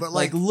shit. But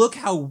like look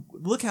how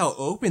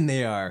open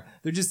they are.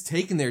 They're just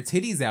taking their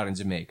titties out in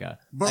Jamaica.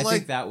 But I like,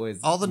 think that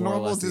was all the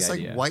normal, just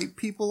like white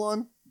people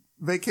on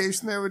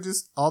vacation there would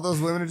just, all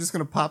those women are just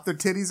going to pop their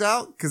titties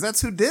out? Because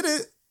that's who did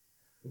it.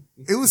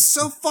 It was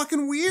so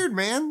fucking weird,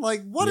 man.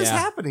 Like, what is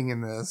happening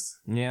in this?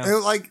 Yeah.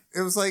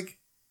 It was like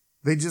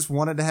they just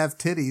wanted to have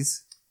titties.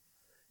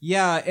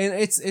 Yeah, and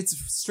it's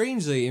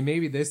strangely, and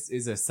maybe this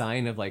is a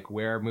sign of like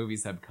where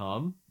movies have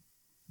come,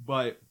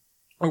 or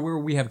where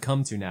we have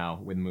come to now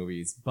with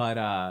movies. But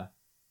I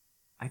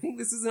think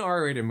this is an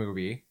R-rated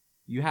movie.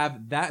 You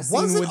have that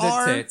scene with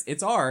the tits.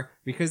 It's R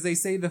because they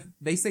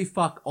say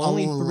fuck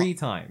only 3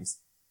 times.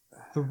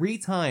 3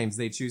 times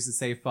they choose to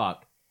say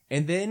fuck,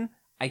 and then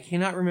I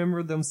cannot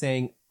remember them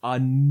saying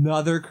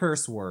another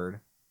curse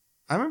word.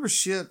 I remember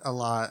shit a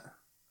lot.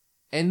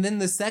 And then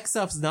the sex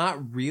stuff's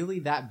not really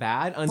that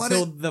bad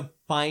until the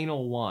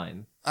final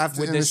one. After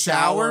with in the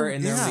shower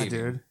and they're leaving.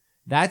 Dude.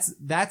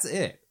 That's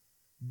it.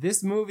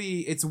 This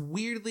movie, it's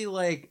weirdly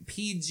like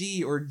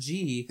PG or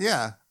G.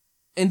 Yeah.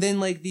 And then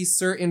like these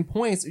certain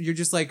points, you're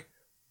just like,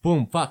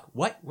 boom, fuck.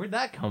 What? Where'd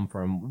that come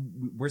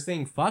from? We're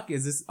saying fuck?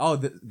 Is this,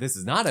 this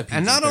is not a PG.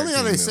 And not only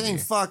are they movie. saying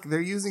fuck,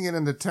 they're using it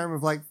in the term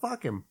of like,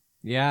 fuck him.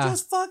 Yeah.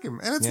 Just fuck him.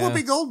 And it's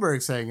Whoopi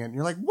Goldberg saying it. And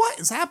you're like, what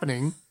is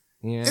happening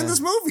in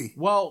this movie?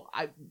 Well,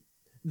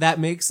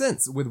 that makes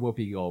sense with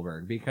Whoopi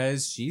Goldberg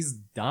because she's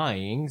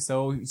dying,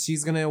 so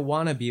she's gonna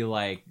want to be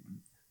like,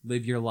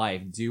 live your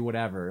life, do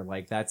whatever.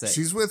 Like that's it.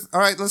 She's with. All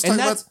right, let's talk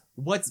about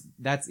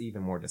that's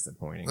even more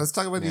disappointing. Let's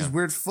talk about these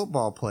weird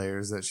football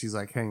players that she's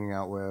like hanging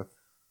out with.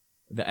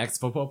 The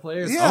ex-football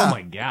players. Yeah. Oh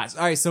my gosh!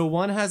 All right, so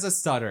one has a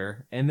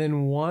stutter, and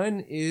then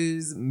one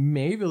is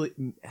maybe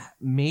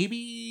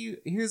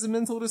he has a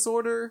mental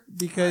disorder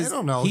because I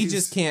don't know. He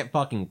just can't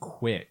fucking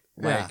quit.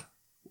 Yeah. Like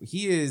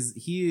he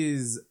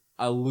is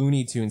a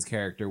Looney Tunes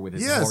character with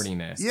his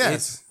horniness. Yes.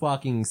 It's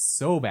fucking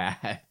so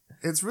bad.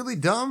 It's really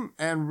dumb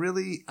and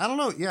really, I don't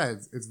know. Yeah,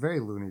 it's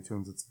very Looney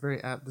Tunes. It's a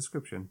very apt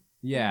description.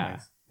 Yeah.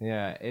 Nice.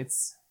 Yeah.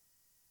 It's,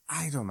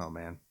 I don't know,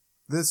 man.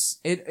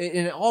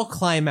 It all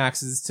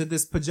climaxes to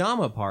this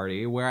pajama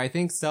party where I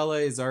think Stella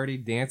is already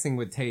dancing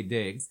with Taye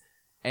Diggs.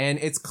 And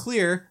it's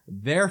clear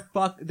they're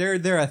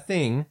a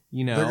thing,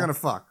 you know. They're gonna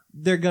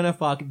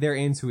fuck. They're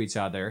into each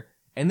other.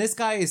 And this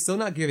guy is still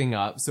not giving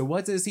up. So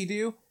what does he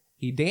do?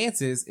 He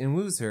dances and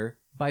woos her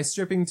by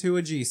stripping to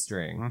a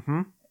G-string.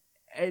 Mm-hmm.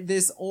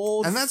 This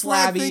old and that's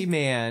flabby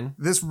man.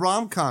 This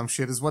rom-com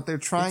shit is what they're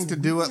trying to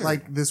do at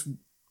like this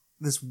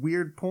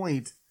weird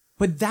point.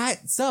 But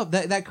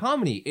that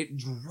comedy, it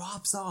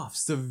drops off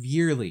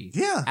severely.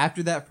 Yeah.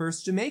 After that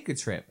first Jamaica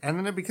trip. And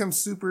then it becomes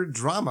super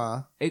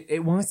drama.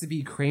 It wants to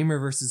be Kramer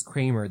versus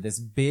Kramer. This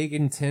big,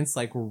 intense,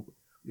 like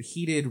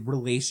heated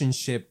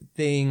relationship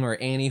thing, or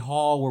Annie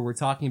Hall, where we're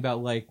talking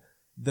about like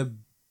the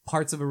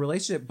parts of a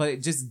relationship, but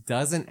it just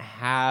doesn't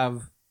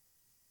have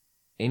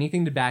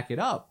anything to back it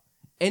up.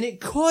 And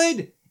it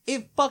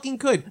fucking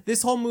could.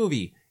 This whole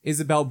movie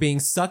is about being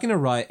stuck in a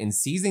rut and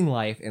seizing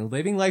life and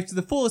living life to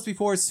the fullest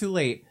before it's too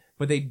late,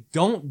 but they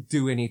don't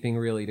do anything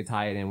really to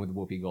tie it in with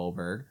Whoopi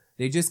Goldberg.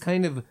 They just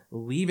kind of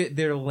leave it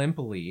there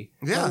limply.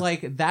 Yeah. But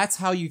like, that's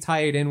how you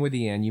tie it in with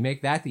the end. You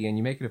make that the end,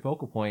 you make it a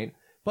focal point.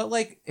 But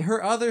like,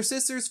 her other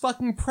sister's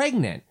fucking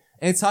pregnant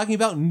and it's talking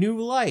about new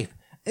life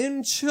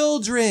and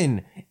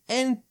children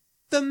and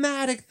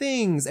thematic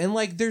things. And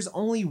like, there's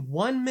only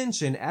one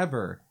mention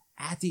ever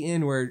at the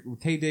end where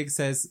Taye Diggs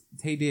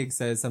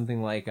says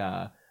something like,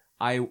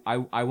 I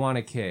want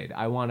a kid.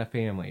 I want a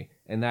family.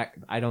 And that,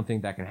 I don't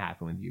think that can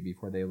happen with you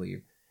before they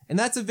leave. And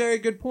that's a very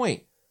good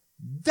point.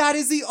 That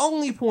is the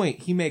only point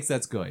he makes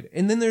that's good.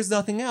 And then there's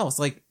nothing else.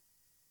 Like,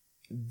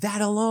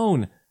 that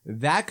alone,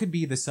 that could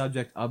be the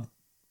subject of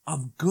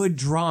good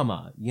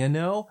drama, you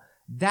know?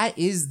 That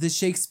is the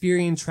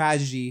Shakespearean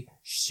tragedy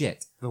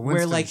shit.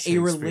 Where like a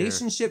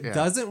relationship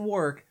doesn't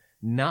work,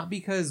 not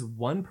because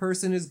one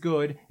person is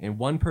good and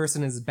one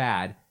person is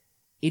bad.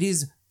 It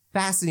is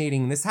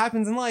fascinating. This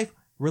happens in life.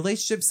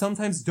 relationships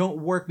sometimes don't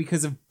work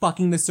because of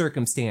fucking the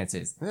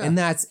circumstances. Yeah. And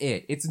that's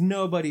it. It's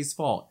nobody's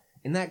fault.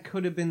 And that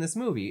could have been this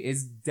movie,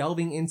 is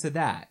delving into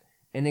that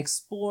and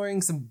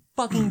exploring some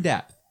fucking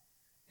depth.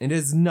 And it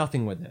has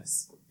nothing with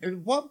this. At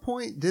what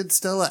point did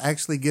Stella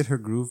actually get her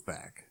groove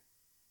back?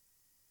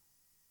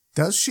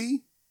 Does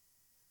she?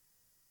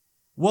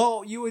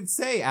 Well, you would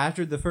say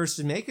after the first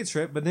Jamaica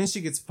trip, but then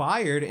she gets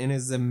fired and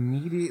is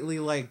immediately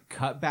like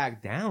cut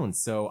back down.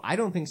 So I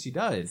don't think she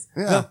does.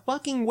 Yeah. The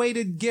fucking way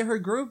to get her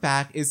groove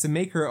back is to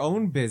make her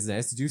own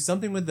business, do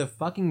something with the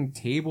fucking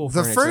table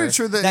The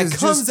furniture that is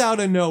comes just- out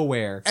of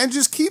nowhere. And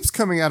just keeps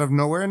coming out of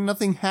nowhere and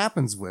nothing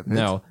happens with it.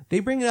 No, they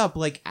bring it up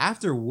like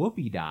after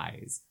Whoopi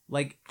dies.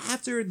 Like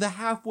after the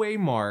halfway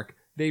mark,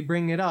 they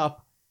bring it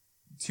up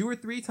 2 or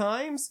 3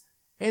 times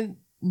and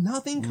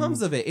nothing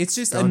comes of it. It's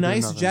just a Don't do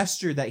nice nothing.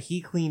 gesture that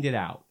he cleaned it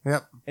out.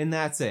 Yep. And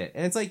that's it.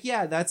 And it's like,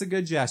 yeah, that's a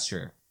good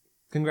gesture.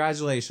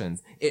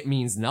 Congratulations. It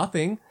means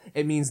nothing.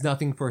 It means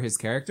nothing for his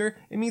character.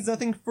 It means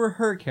nothing for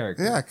her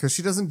character. Yeah, because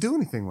she doesn't do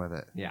anything with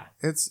it. Yeah.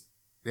 It's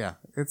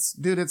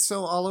dude, it's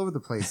so all over the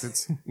place.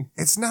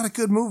 It's not a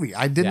good movie.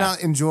 I did Yeah.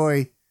 not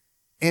enjoy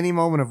any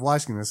moment of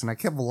watching this, and I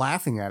kept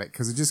laughing at it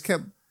because it just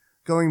kept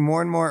going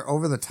more and more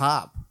over the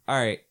top. All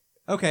right.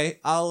 Okay.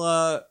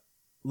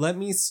 Let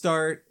me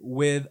start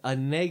with a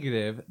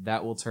negative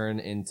that will turn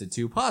into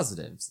 2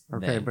 positives.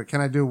 Okay, then. but can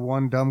I do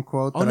one dumb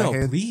quote Oh that I no,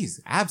 hate? please.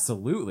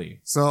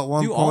 Absolutely. So at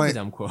one Do all the point,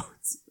 dumb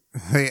quotes.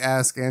 they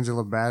ask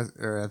Angela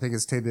or I think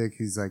it's Tay Dick,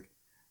 he's like,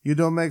 "You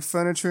don't make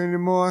furniture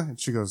anymore?" And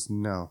she goes,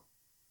 "No,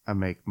 I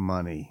make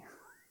money."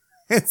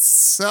 It's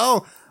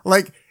so,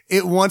 like,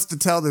 it wants to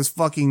tell this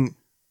fucking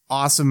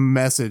awesome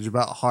message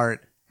about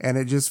heart, and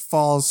it just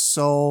falls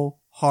so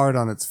hard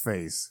on its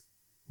face.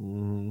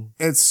 Mhm.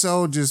 It's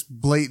so just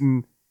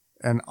blatant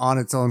and on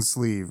its own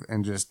sleeve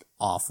and just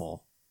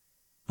awful.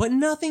 But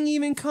nothing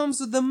even comes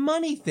with the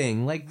money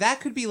thing. Like,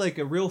 that could be like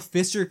a real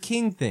Fisher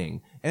King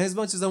thing. And as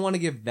much as I want to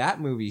give that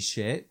movie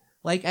shit,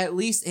 like, at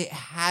least it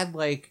had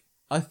like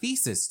a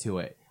thesis to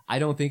it. I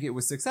don't think it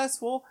was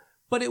successful,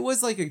 but it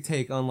was like a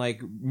take on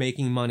like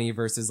making money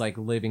versus like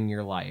living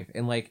your life.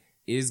 And like,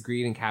 is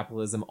greed and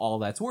capitalism all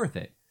that's worth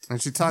it? And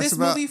she talks This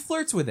about movie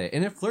flirts with it,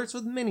 and it flirts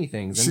with many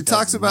things. And she does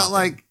talks about nothing.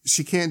 like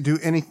she can't do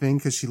anything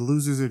because she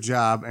loses her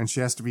job and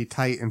she has to be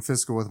tight and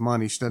fiscal with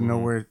money. She doesn't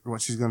know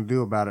what she's going to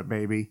do about it,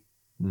 baby.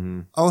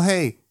 Mhm. Oh,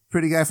 hey,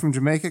 pretty guy from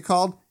Jamaica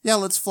called? Yeah,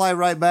 let's fly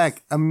right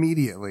back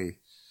immediately.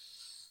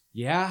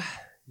 Yeah.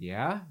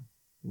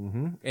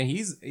 Mm-hmm.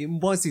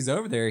 And once he's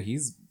over there, he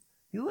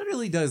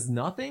literally does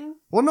nothing.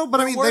 Well, no,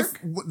 but I mean, Work?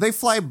 they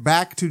fly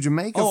back to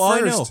Jamaica Oh,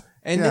 first. I know.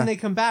 And Yeah. then they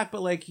come back,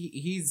 but like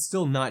he's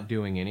still not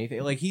doing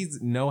anything. Like he's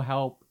no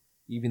help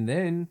even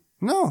then.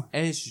 No.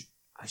 And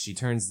she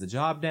turns the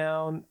job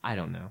down. I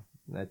don't know.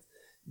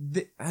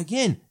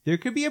 Again, there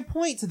could be a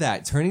point to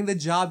that. Turning the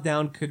job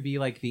down could be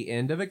like the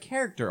end of a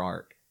character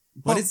arc.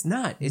 But it's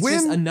not. It's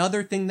just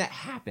another thing that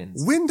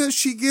happens. When does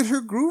she get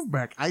her groove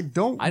back? I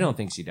don't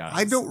think she does.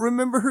 I don't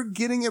remember her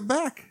getting it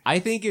back. I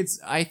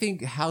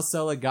think how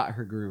Stella got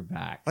her groove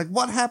back. Like,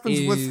 what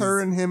happens with Is-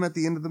 her and him at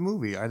the end of the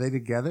movie? Are they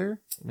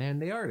together? Man,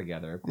 they are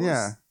together, of course.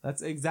 Yeah.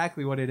 That's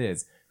exactly what it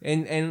is.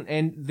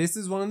 And this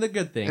is one of the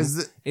good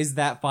things is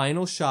that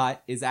final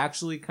shot is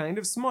actually kind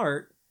of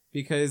smart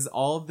because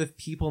all of the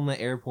people in the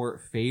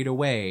airport fade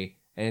away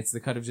and it's the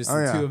cut of just Oh,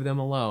 the yeah. 2 of them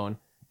alone.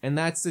 And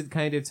that's to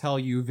kind of tell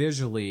you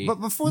visually But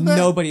before that-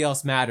 nobody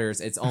else matters.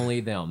 It's only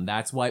them.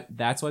 That's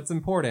what's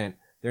important.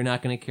 They're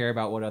not going to care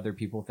about what other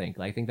people think.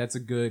 I think that's a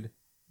good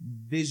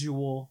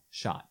visual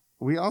shot.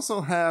 We also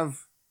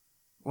have,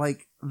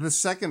 like, the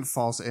second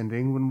false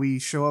ending when we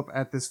show up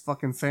at this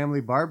fucking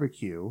family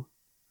barbecue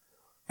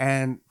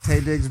and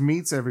Tay Diggs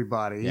meets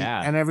everybody.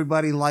 Yeah. And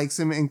everybody likes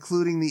him,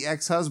 including the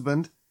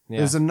ex-husband. Yeah.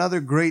 There's another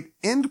great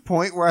end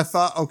point where I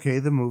thought, okay,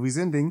 the movie's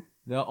ending.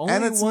 The And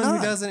only it's one not.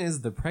 who doesn't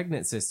is the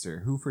pregnant sister,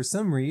 who for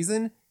some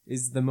reason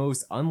is the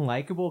most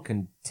unlikable,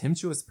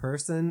 contemptuous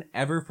person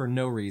ever for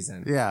no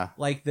reason. Yeah.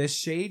 Like the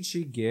shade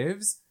she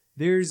gives,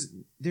 there's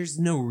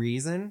no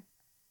reason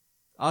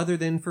other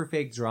than for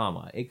fake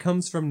drama. It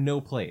comes from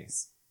no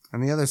place.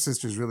 And the other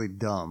sister's really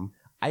dumb.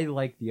 I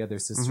like the other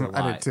sister a Mhm, I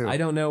lot. did too. I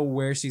don't know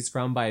where she's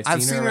from, but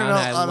I've seen her in around. a And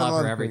I lot love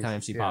of her every things.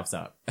 time she Yeah. pops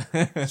up.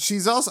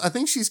 She's also, I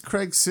think she's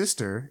Craig's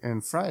sister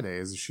in Friday,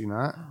 is she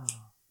not?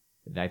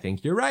 I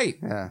think you're right.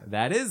 Yeah.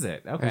 That is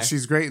it. Okay. And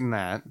she's great in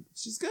that.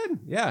 She's good.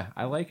 Yeah,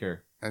 I like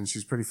her. And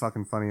she's pretty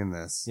fucking funny in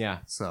this. Yeah.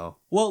 So,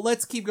 Well,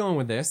 let's keep going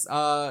with this.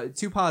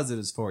 2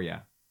 positives for you.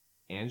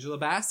 Angela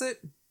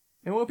Bassett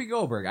and Whoopi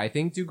Goldberg, I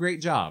think, do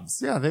great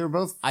jobs. yeah, they were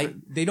both.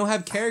 They don't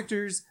have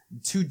characters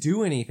to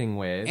do anything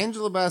with.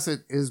 Angela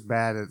Bassett is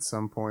bad at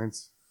some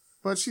points,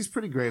 but she's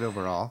pretty great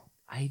overall.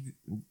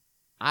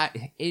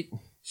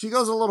 She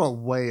goes a little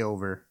way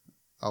over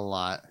a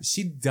lot,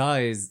 She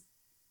does.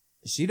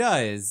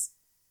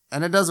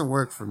 and it doesn't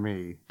work for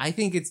me. I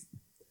think it's,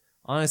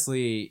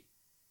 honestly,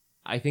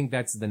 I think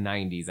that's the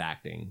 90s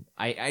acting.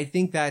 I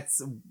think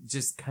that's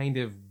just kind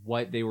of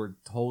what they were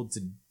told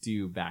to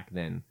do back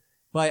then.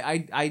 But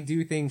I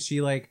do think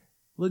she, like,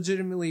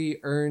 legitimately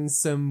earns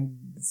some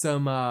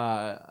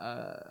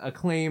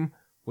acclaim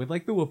with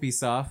like the whoopee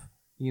stuff.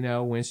 You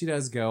know, when she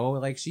does go,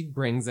 like she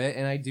brings it,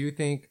 and I do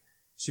think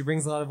she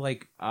brings a lot of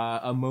like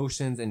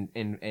emotions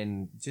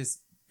and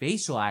just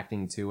facial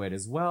acting to it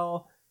as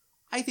well.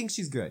 I think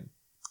she's good.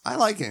 I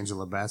like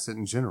Angela Bassett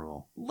in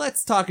general.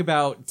 Let's talk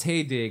about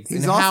Taye Diggs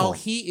He's and awful. how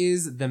he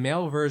is the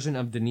male version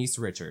of Denise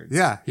Richards.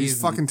 Yeah,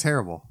 he's fucking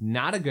terrible.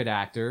 Not a good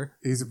actor.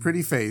 He's a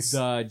pretty face.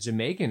 The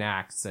Jamaican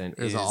accent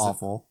is is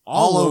awful.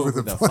 all over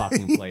the place.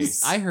 fucking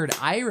place. I heard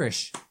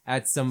Irish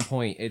at some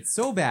point. It's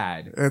so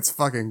bad. It's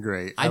fucking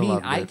great. I mean,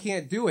 loved I it.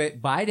 can't do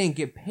it, but I didn't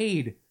get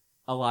paid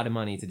a lot of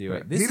money to do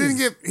it. He didn't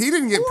get paid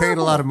a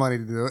horrible. lot of money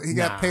to do it. He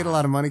Nah. got paid a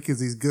lot of money because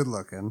he's good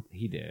looking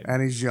He did.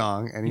 and he's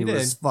young and he He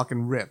was did.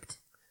 fucking ripped.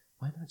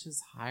 Why not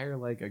just hire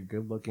like a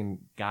good-looking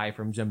guy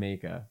from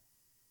Jamaica?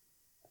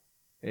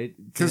 It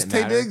 'Cause didn't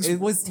Taye matter. Diggs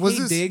was was Taye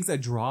this- Diggs a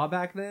draw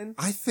back then?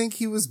 I think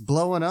he was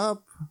blowing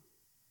up.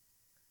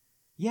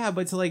 Yeah,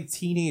 but to like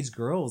teenage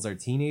girls, are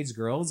teenage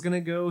girls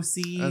gonna go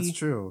see That's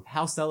true.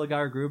 how Stella got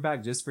her groove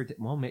back just for?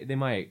 Well, they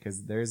might,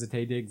 because there's a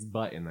Taye Diggs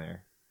butt in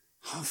there.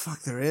 Oh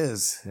fuck, there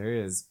is. There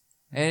is,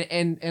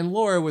 and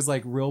Laura was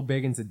like real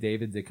big into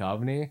David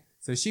Duchovny,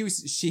 so she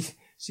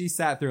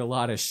sat through a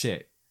lot of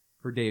shit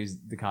for David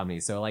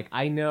Duchovny. So like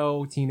I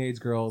know teenage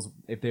girls,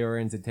 if they were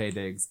into Taye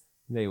Diggs,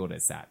 they would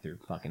have sat through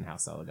fucking how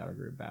Stella got her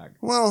groove back.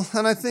 Well,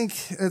 and I think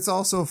it's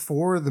also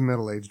for the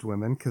middle-aged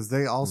women because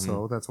they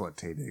also that's what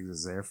Taye Diggs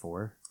is there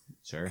for.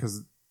 Sure,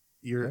 Because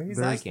he's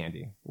eye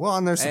candy. well,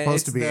 and they're supposed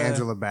it's to be the-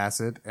 Angela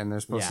Bassett, and they're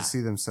supposed Yeah. to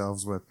see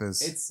themselves with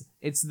this.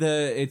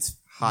 It's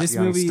Hot this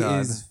young movie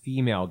stud. is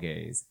female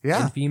gaze,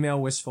 Yeah. and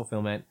female wish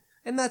fulfillment,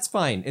 and that's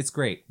fine. It's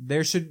great.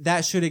 That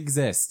should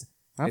exist.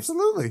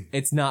 Absolutely,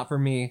 It's not for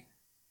me,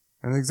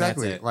 and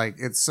exactly That's it. like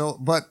it's so.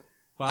 But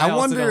but I I, also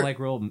wonder- don't like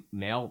real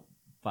male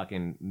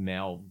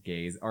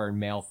gaze or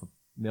male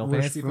Wish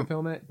fantasy ful-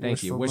 fulfillment. Thank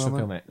wish you, wish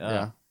fulfillment?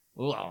 fulfillment.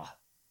 Ugh.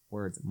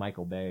 Words,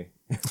 Michael Bay.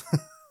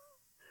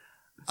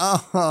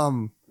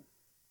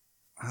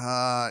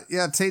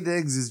 yeah, Taye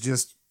Diggs is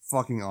just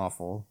fucking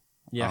awful.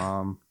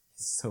 Yeah,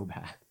 so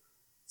bad.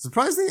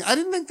 Surprisingly, I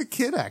didn't think the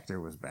kid actor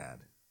was bad.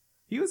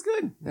 He was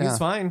good. He Yeah. was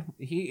fine.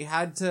 He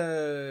had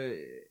to.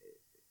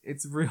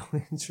 It's real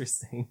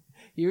interesting.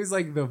 He was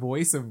like the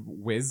voice of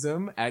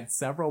wisdom at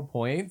several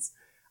points.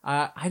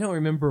 I don't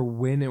remember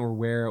when or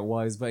where it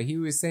was, but he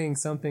was saying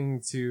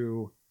something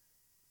to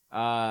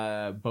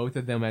both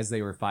of them as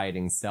they were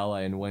fighting,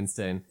 Stella and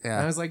Winston. Yeah.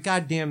 And I was like,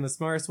 God damn, the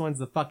smartest one's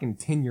the fucking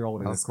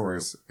 10-year-old in Of this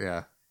course, group.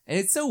 yeah. And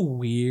it's so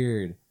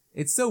weird.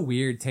 It's so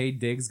weird. Taye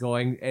Diggs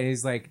going, and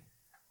he's like,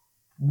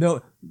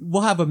 no,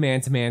 we'll have a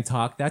man-to-man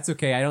talk. That's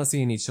okay. I don't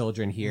see any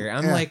children here.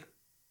 I'm Yeah. like,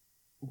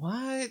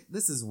 what?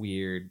 This is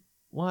weird.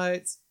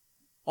 What?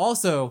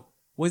 Also,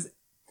 all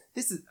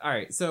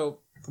right, so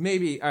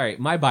maybe, all right,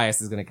 my bias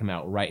is going to come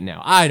out right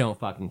now. I don't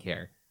fucking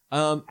care.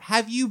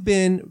 Have you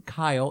been,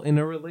 Kyle, in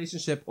a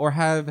relationship or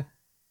have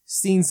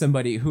seen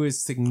somebody who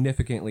is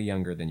significantly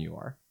younger than you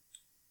are?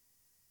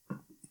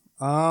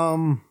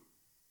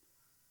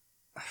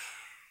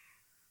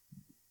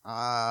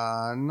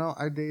 No,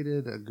 I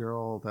dated a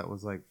girl that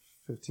was like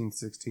 15,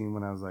 16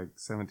 when I was like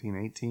 17,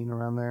 18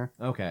 around there.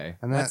 Okay.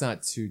 And that's that-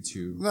 not too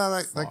No,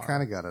 that far.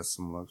 kind of got us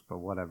some looks, but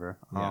whatever.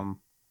 Yeah.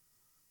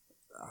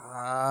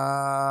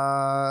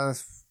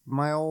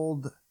 My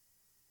old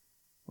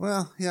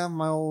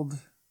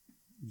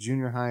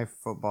junior high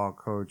football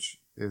coach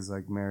is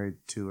like married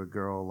to a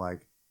girl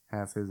like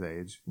half his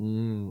age.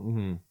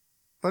 Mm-hmm.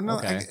 But no,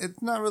 Okay.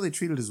 it's not really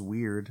treated as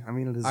weird. I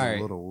mean, it is All a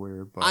right. little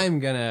weird, but I'm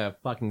gonna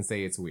fucking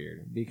say it's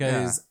weird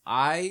because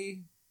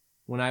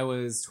when I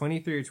was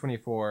 23 or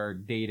 24,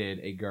 dated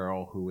a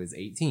girl who was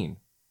 18.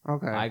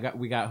 okay.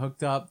 We got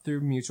hooked up through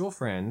mutual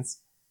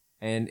friends,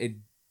 and it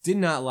did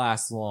not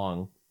last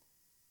long.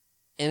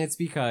 And it's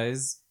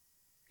because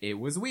it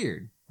was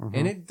weird, Mhm.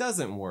 and it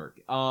doesn't work.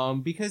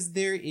 Because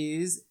there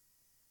is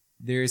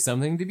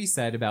something to be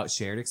said about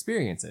shared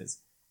experiences,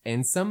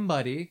 and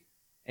somebody.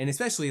 And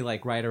especially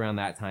like right around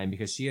that time,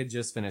 because she had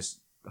just finished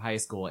high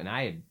school and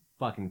I had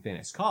fucking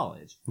finished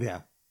college.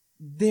 Yeah.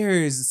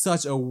 There's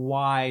such a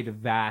wide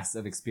vast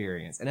of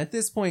experience. And at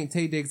this point,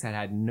 Taye Diggs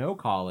had no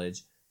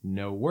college,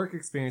 no work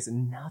experience,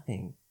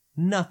 nothing.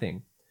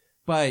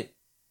 But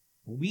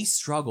we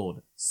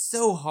struggled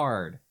so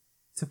hard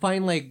to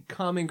find like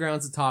common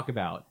grounds to talk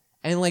about.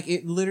 And like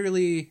it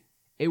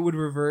would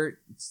revert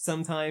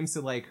sometimes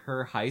to like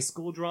her high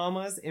school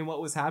dramas and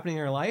what was happening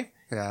in her life.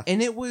 Yeah.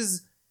 And it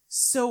was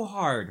so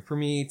hard for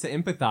me to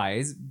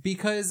empathize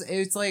because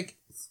it's like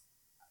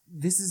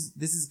this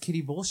is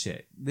kiddie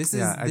bullshit.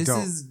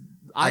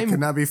 I could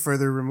not be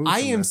further removed.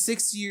 I from am this.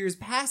 6 years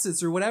past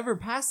this or whatever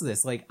past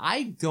this. Like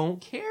I don't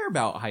care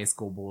about high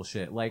school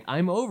bullshit. Like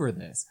I'm over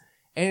this.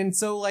 And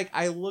so like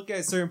I look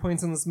at certain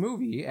points in this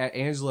movie at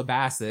Angela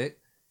Bassett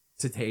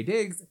to Taye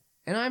Diggs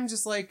and I'm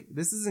just like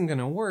this isn't going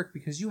to work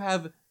because you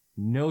have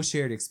no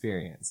shared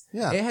experience.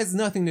 Yeah. It has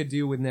nothing to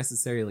do with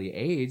necessarily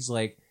age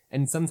like.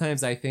 And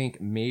sometimes I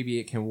think maybe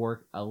it can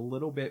work a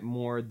little bit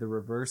more the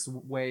reverse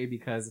way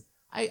because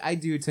I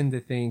do tend to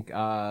think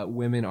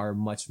women are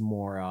much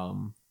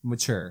more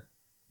mature.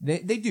 They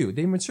do.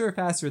 They mature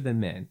faster than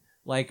men.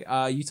 Like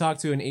you talk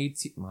to an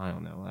 18. I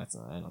don't know. I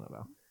don't know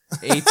about.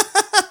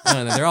 I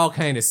don't know. They're all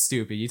kind of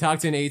stupid. You talk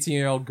to an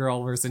 18-year-old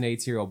girl versus an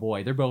 18-year-old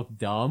boy. They're both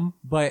dumb,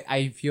 but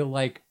I feel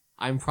like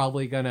I'm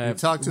probably gonna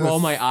roll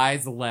my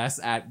eyes less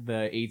at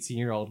the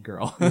 18-year-old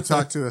girl. You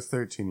talk to a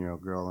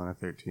 13-year-old girl and a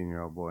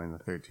 13-year-old boy, and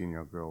the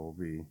 13-year-old girl will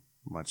be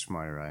much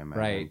smarter, I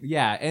imagine. Right.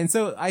 Yeah. And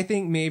so I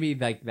think maybe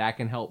like that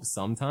can help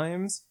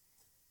sometimes,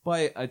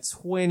 but a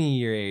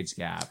 20-year age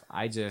gap,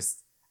 I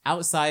just,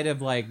 outside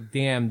of like,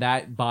 damn,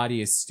 that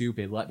body is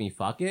stupid, let me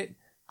fuck it.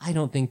 I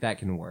don't think that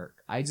can work.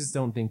 I just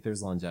don't think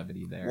there's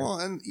longevity there. Well,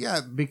 and yeah,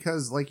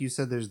 because like you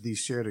said, there's these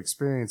shared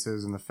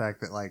experiences and the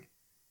fact that like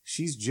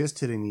she's just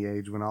hitting the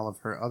age when all of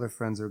her other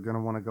friends are going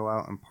to want to go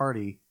out and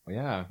party.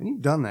 Yeah. And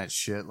you've done that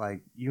shit.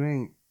 Like you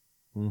ain't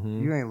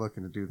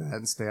looking to do that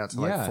and stay out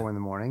till like 4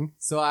 a.m.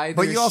 So either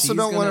but you also she's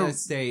don't want to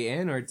stay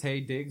in, or Tay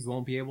Diggs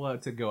won't be able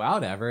to go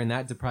out ever, and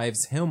that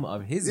deprives him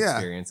of his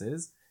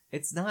experiences.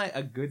 It's not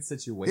a good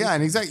situation. Yeah,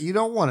 and exactly, you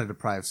don't want to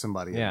deprive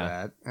somebody of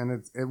that,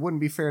 and it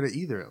wouldn't be fair to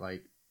either.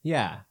 Like,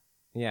 yeah.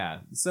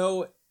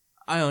 So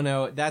I don't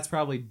know. That's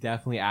probably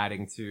definitely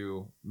adding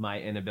to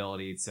my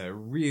inability to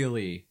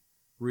really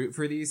root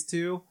for these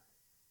two.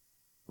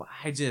 But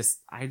I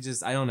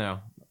don't know.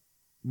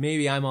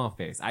 Maybe I'm off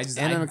base.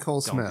 Anna Nicole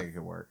don't Smith. think it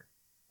could work.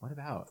 What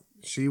about?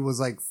 She was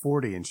like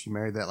 40 and she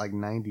married that like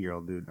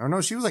 90-year-old dude. Or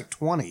no, she was like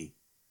 20.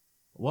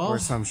 Well, or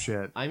some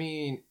shit. I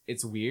mean,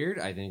 it's weird.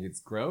 I think it's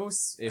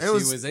gross. If she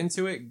was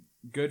into it,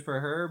 good for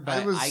her. But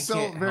it was I so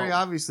can't very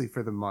help. obviously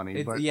for the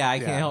money. But I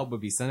can't help but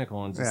be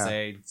cynical and just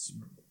say,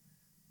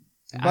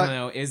 I But- don't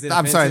know. Is it I'm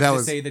offensive sorry, that to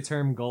was- say the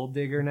term gold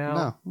digger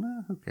now?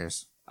 No, who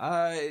cares?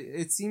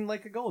 It seemed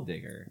like a gold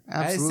digger.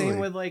 Absolutely. Same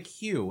with like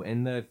Hugh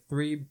and the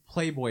 3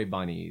 Playboy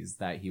bunnies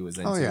that he was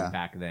into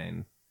back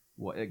then.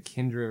 What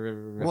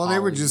Kendra? Well, they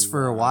were just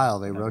for a while.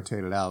 They whatever.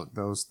 rotated out.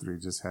 Those 3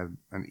 just had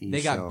an E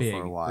They show got big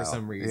for a while. for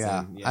some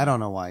reason. Yeah, I don't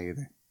know why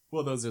either.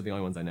 Well, those are the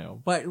only ones I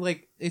know. But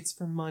like, it's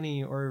for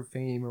money or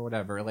fame or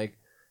whatever. Like,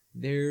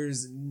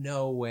 there's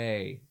no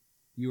way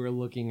you were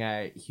looking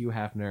at Hugh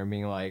Hefner and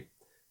being like,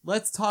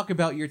 let's talk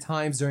about your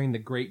times during the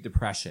Great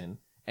Depression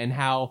and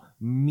how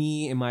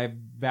me and my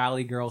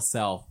Valley Girl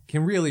self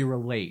can really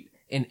relate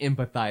and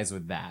empathize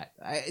with that.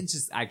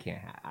 I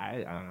can't.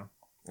 I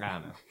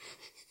don't know.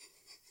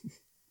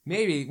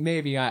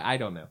 Maybe I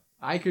don't know.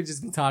 I could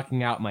just be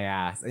talking out my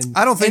ass. And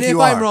I don't think and you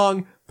if are. I'm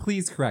wrong,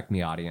 please correct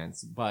me,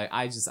 audience. But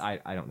I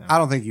don't know. I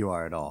don't think you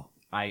are at all.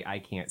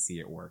 I can't see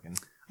it working.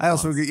 I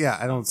also,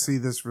 I don't see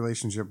this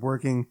relationship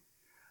working.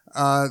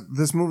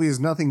 This movie is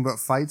nothing but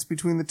fights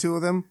between the two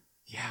of them.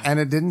 Yeah. And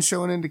it didn't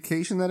show an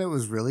indication that it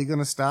was really going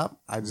to stop.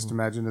 I just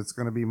imagine it's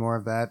going to be more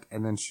of that,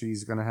 and then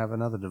she's going to have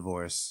another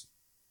divorce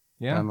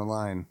down the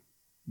line.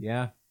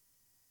 Yeah.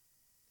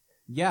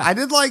 I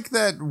did like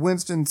that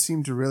Winston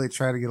seemed to really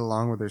try to get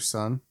along with her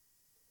son.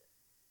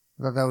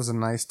 I thought that was a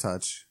nice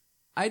touch.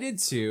 I did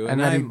too, And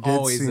and that he I'm did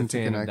always seem a to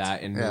fan of connect.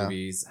 that in Yeah.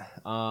 movies.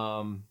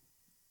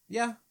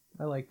 Yeah,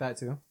 I like that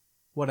too.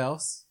 What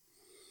else?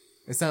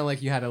 It sounded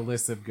like you had a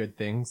list of good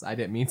things. I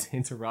didn't mean to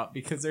interrupt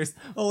because there's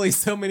only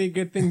so many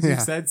good things you've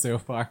said so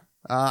far.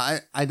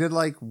 I did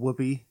like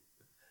Whoopi.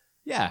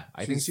 Yeah,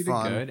 I think She's she did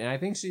fun. good, and I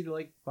think she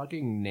like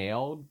fucking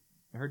nailed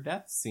her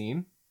death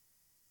scene.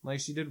 Like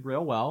she did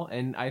real well,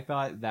 and I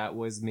thought that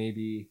was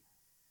maybe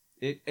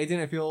it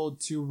didn't feel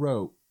too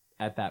rote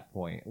at that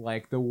point.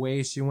 Like the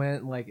way she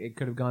went, like it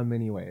could have gone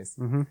many ways.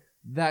 Mm-hmm.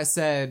 That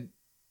said,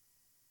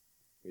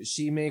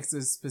 she makes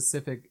a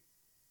specific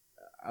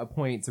a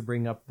point to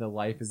bring up the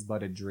life is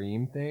but a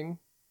dream thing.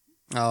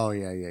 Oh,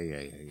 yeah.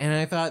 And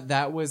I thought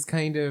that was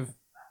kind of,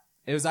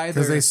 it was either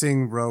Because they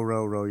sing row,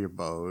 row, row your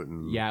boat.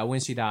 And yeah, when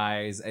she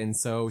dies, and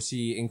so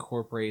she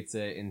incorporates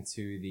it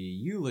into the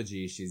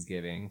eulogy she's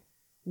giving,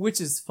 which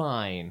is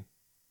fine.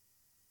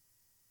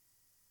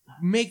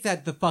 Make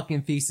that the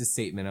fucking thesis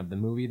statement of the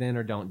movie then,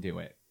 or don't do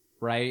it.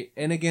 Right?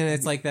 And again,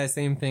 it's like that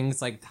same thing.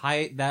 It's like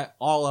tie that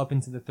all up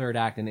into the third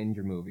act and end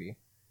your movie.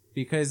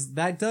 Because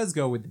that does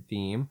go with the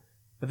theme,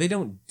 but they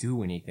don't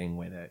do anything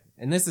with it.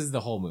 And this is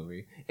the whole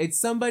movie. It's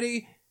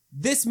somebody,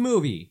 this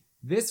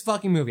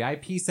fucking movie, I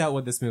piece out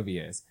what this movie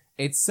is.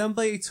 It's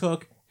somebody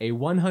took a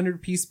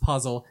 100-piece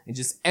puzzle and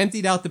just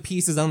emptied out the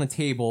pieces on the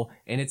table,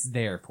 and it's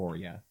there for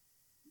you.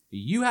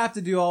 You have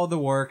to do all the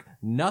work.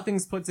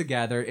 Nothing's put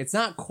together. It's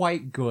not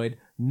quite good.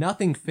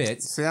 Nothing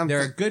fits. See,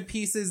 there are good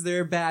pieces.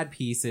 There are bad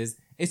pieces.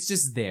 It's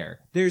just there.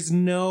 There's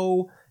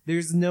no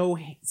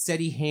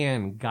steady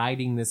hand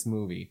guiding this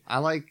movie. I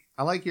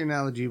like your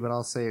analogy, but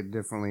I'll say it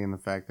differently in the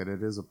fact that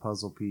it is a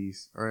puzzle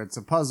piece, or it's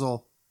a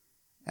puzzle,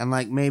 and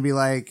like maybe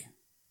 65%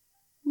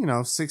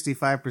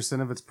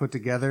 of it's put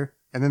together,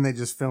 and then they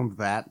just filmed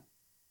that.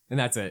 And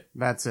that's it.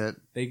 That's it.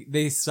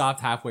 They stopped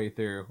halfway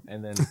through,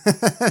 and then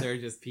they're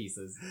just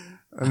pieces.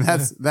 And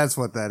that's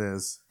what that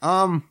is.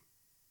 I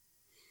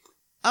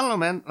don't know,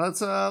 man.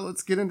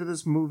 Let's get into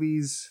this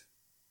movie's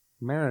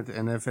merit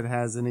and if it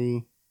has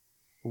any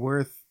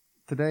worth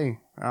today.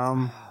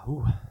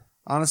 Ooh.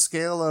 On a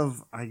scale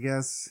of, I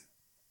guess,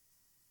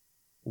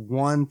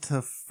 1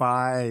 to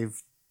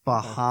 5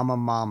 Bahama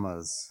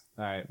Mamas,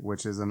 All right.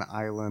 which is an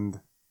island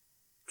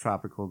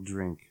tropical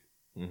drink,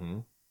 Mm-hmm.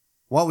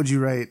 what would you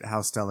rate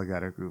How Stella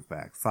Got Her Groove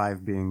Back?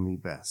 5 being the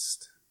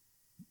best.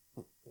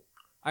 All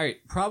right.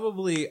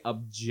 Probably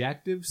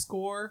objective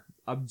score.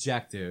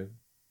 Objective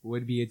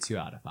would be a 2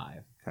 out of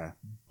 5. Okay.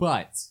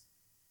 But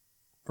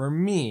for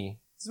me,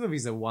 this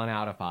movie's a 1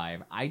 out of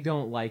 5. I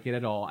don't like it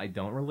at all. I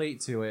don't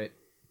relate to it.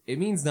 It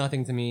means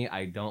nothing to me.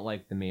 I don't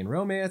like the main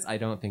romance. I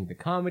don't think the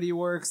comedy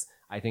works.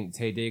 I think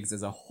Taye Diggs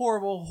is a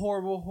horrible,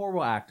 horrible,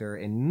 horrible actor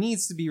and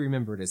needs to be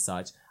remembered as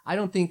such. I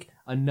don't think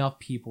enough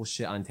people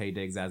shit on Taye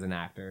Diggs as an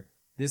actor.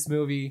 This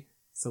movie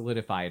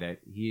solidified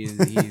it. He's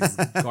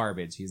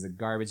garbage. He's a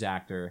garbage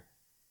actor.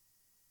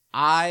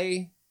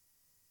 I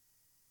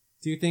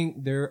do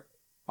think there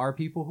are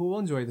people who will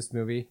enjoy this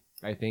movie.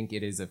 I think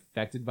it is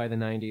affected by the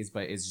 90s,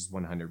 but it's just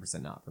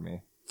 100% not for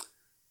me.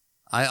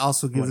 I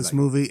also give What this about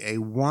you? movie a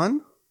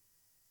 1.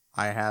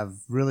 I have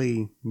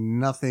really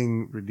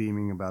nothing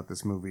redeeming about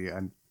this movie.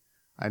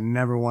 I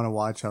never want to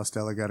watch How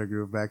Stella Got Her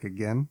Groove Back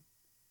again.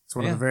 It's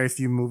one of Yeah. the very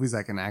few movies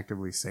I can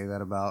actively say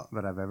that about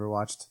that I've ever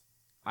watched.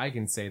 I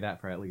can say that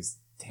for at least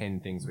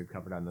 10 things we've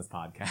covered on this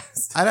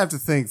podcast. I'd have to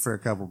think for a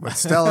couple, but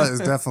Stella is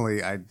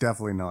definitely, I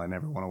definitely know I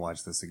never want to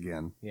watch this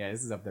again. Yeah,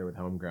 this is up there with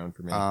Homegrown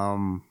for me.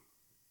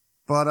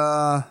 But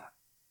I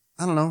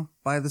don't know,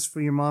 buy this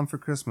for your mom for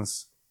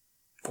Christmas.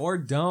 Or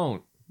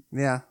don't.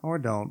 Yeah, or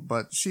don't,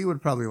 but she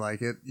would probably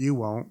like it. You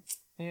won't.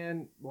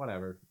 And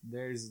whatever.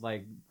 There's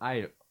like,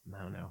 I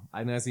don't know.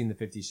 I've not seen the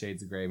 50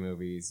 Shades of Grey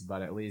movies,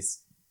 but at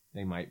least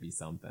they might be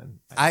something.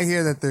 I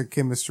hear that their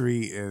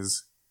chemistry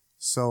is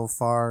so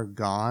far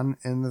gone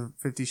in the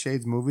 50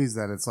 Shades movies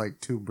that it's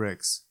like 2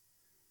 bricks.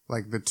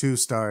 Like the 2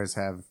 stars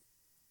have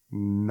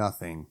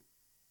nothing.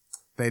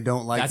 They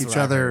don't like That's each what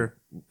I've other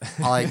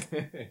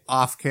like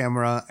off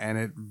camera, and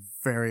it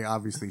very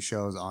obviously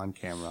shows on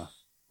camera.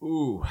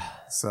 Ooh,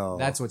 So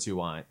that's what you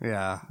want.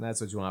 yeah,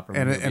 That's what you want from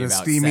and a a, movie and a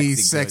about steamy,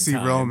 sexy, sexy good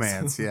times.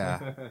 romance.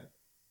 Yeah,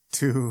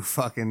 2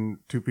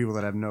 people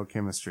that have no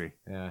chemistry.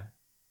 Yeah.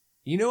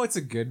 You know what's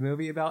a good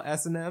movie about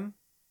S&M?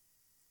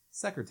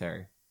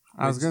 Secretary.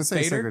 I was With gonna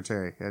say Spader?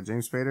 Secretary. Yeah,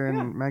 James Spader and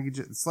Yeah. Maggie.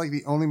 It's like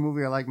the only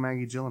movie I like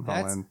Maggie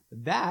Gyllenhaal in.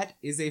 That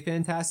is a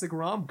fantastic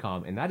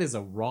rom-com, and that is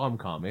a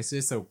rom-com. It's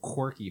just a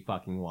quirky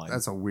fucking one.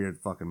 That's a weird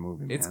fucking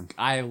movie, man.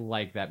 I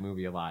like that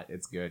movie a lot.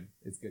 It's good.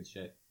 It's good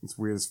shit. It's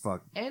weird as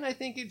fuck. And I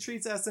think it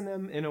treats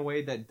S&M in a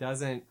way that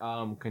doesn't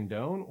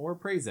condone or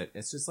praise it.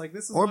 It's just like,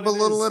 this is Or what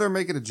belittle it is. it or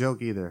make it a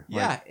joke either.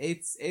 Yeah, Like,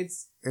 it's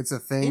it's a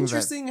thing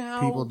interesting that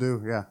how people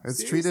do. Yeah, it's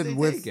serious treated they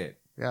with take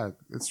it. yeah,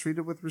 it's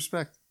treated with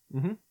respect.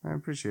 Mhm. I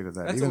appreciated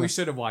that. That's Even what we if-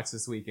 should have watched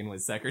this weekend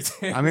with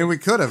Secretary. I mean, we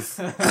could have.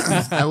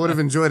 I would have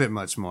enjoyed it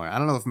much more. I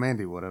don't know if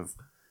Mandy would have.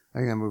 I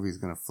think that movie's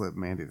gonna flip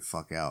Mandy the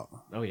fuck out.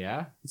 Oh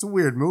yeah. It's a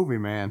weird movie,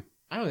 man.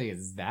 I don't think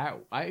it's that.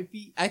 I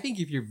think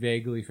if you're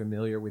vaguely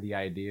familiar with the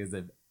ideas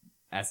of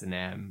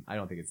S&M, I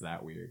don't think it's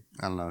that weird.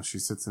 I don't know. She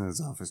sits in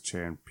his office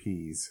chair and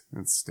pees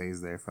and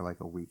stays there for like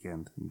a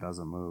weekend and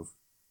doesn't move.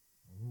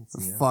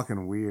 It's Yeah.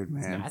 fucking weird,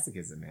 It's man.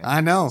 masochism, man. I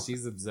know.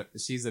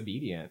 She's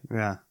obedient.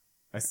 Yeah.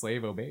 A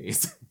slave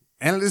obeys.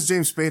 And it is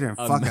James Spader, and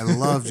fuck, I Um,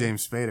 love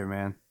James Spader,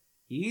 man.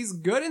 He's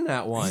good in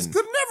that one. He's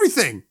good in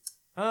everything.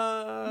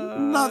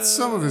 Not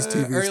some of his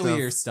TV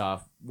earlier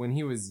stuff. When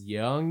he was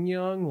young,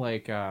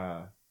 like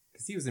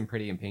because he was in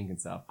Pretty in Pink and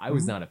stuff. I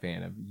was Mhm. not a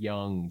fan of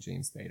young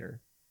James Spader.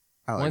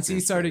 I like Once he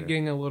James started Spader.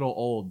 getting a little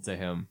old to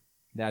him,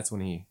 that's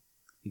when he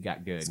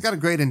got good. He's got a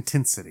great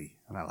intensity,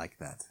 and I like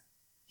that.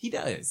 He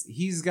does.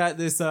 He's got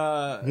this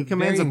He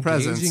commands very a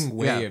presence. engaging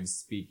way Yeah. of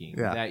speaking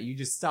Yeah. that you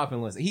just stop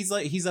and listen.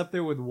 He's up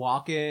there with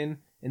Walken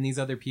and these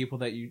other people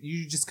that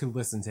you just could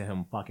listen to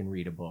him fucking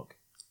read a book.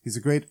 He's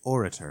a great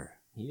orator.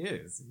 He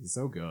is. He's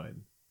so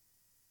good.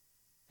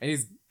 And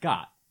he's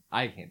got.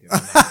 I can't do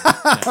it.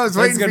 I was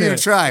waiting for you to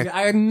try.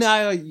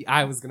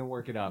 I was gonna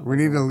work it up. We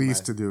need Elise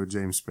to do a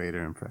James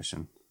Spader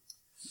impression.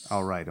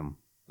 I'll write him.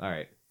 All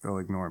right. They'll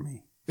ignore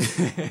me,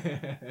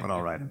 but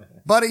I'll write him.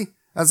 Buddy,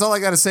 that's all I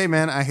got to say,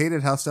 man. I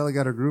hated How Stella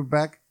Got Her Groove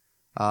Back.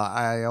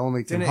 I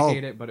only can Didn't hope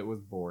hate it, but it was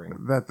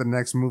boring. that the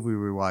next movie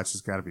we watch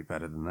has got to be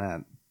better than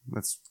that.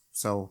 That's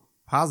so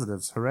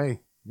positives.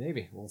 Hooray.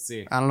 Maybe we'll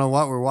see. I don't know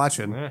what we're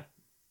watching. Eh,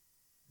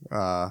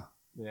 Uh,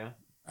 yeah.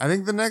 I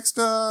think the next,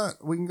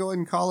 we can go ahead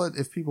and call it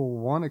if people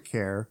want to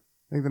care.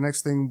 I think the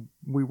next thing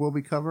we will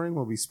be covering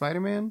will be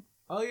Spider-Man.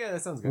 Oh yeah,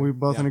 that sounds good. We're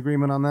both Yeah. in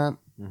agreement on that.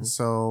 Mhm.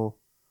 So,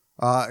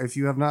 if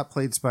you have not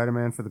played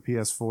Spider-Man for the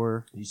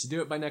PS4, You should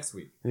do it by next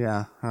week.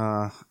 yeah,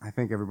 I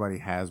think everybody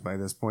has by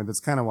this point. That's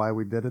kind of why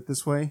we did it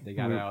this way. They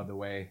got we, it out of the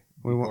way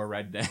we wa- before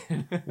Red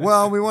Dead.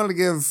 Well, we wanted to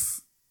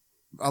give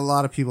a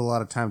lot of people a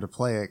lot of time to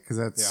play it because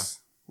that's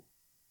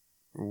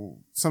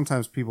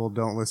sometimes people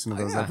don't listen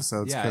to those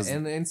episodes. Yeah, 'cause-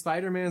 and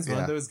Spider-Man's one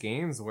Yeah. of those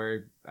games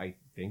where I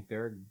think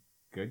there are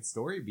good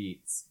story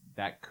beats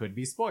that could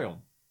be spoiled.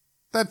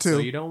 that too. So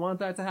you don't want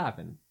that to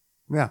happen,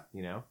 Yeah,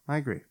 you know? I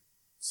agree.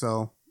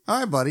 So, all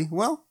right, buddy.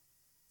 Well,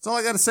 that's all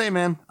I got to say,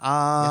 man.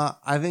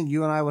 I think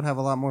you and I would have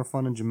a lot more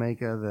fun in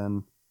Jamaica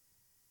than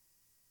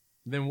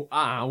Then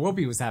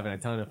Whoopi was having a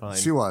ton of fun.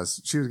 She was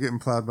getting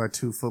plowed by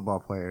 2 football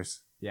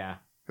players. Yeah.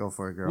 Go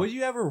for it, girl. Would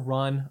you ever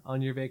run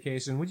on your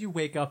vacation? Would you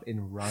wake up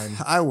and run?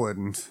 I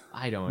wouldn't.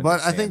 I don't.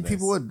 But I think this.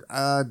 people would.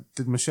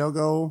 Did Michelle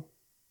go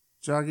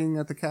jogging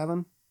at the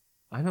cabin?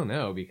 I don't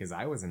know because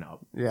I wasn't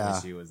up. Yeah.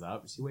 When she was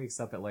up. She wakes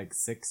up at like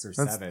 6 or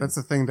That's 7. that's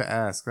the thing to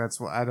ask. That's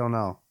what I don't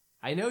know.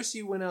 I know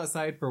she went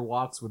outside for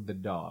walks with the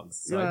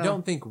dogs, so Yeah. I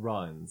don't think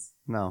runs.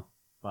 No,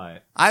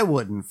 But I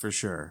wouldn't for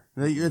sure.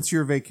 It's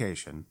your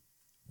vacation.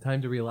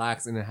 time to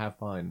relax and have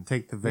fun.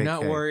 Take the You're vacation.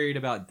 not worried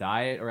about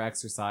diet or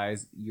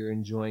exercise. You're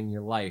enjoying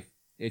your life.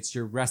 It's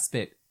your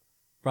respite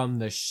from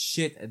the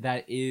shit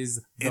that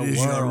is the It is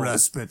world. your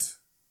respite.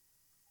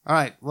 All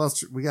right. Well,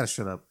 we gotta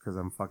shut up because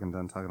I'm fucking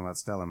done talking about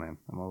Stella, man.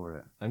 I'm over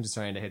it. I'm just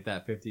trying to hit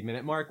that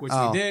 50-minute mark, which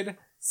Oh. we did.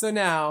 So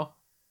now,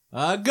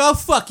 go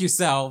fuck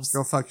yourselves.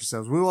 Go fuck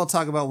yourselves. We will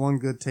talk about one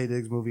good Tay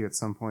Diggs movie at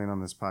some point on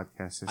this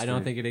podcast. History. I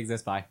don't think it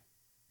exists. Bye.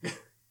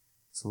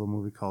 It's a little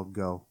movie called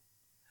Go.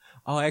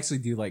 Oh, I actually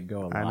do like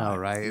Go a lot. I know,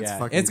 right? It's Yeah.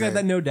 fucking It's got great.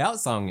 that No Doubt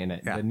song in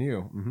it. Yeah. The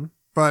new. Mm-hmm.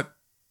 But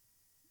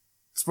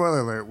spoiler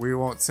alert: we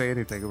won't say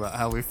anything about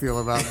how we feel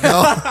about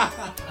Go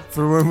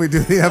for when we do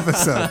the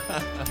episode.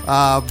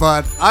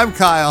 But I'm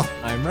Kyle.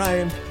 I'm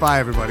Ryan. Bye,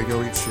 everybody.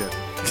 Go eat shit.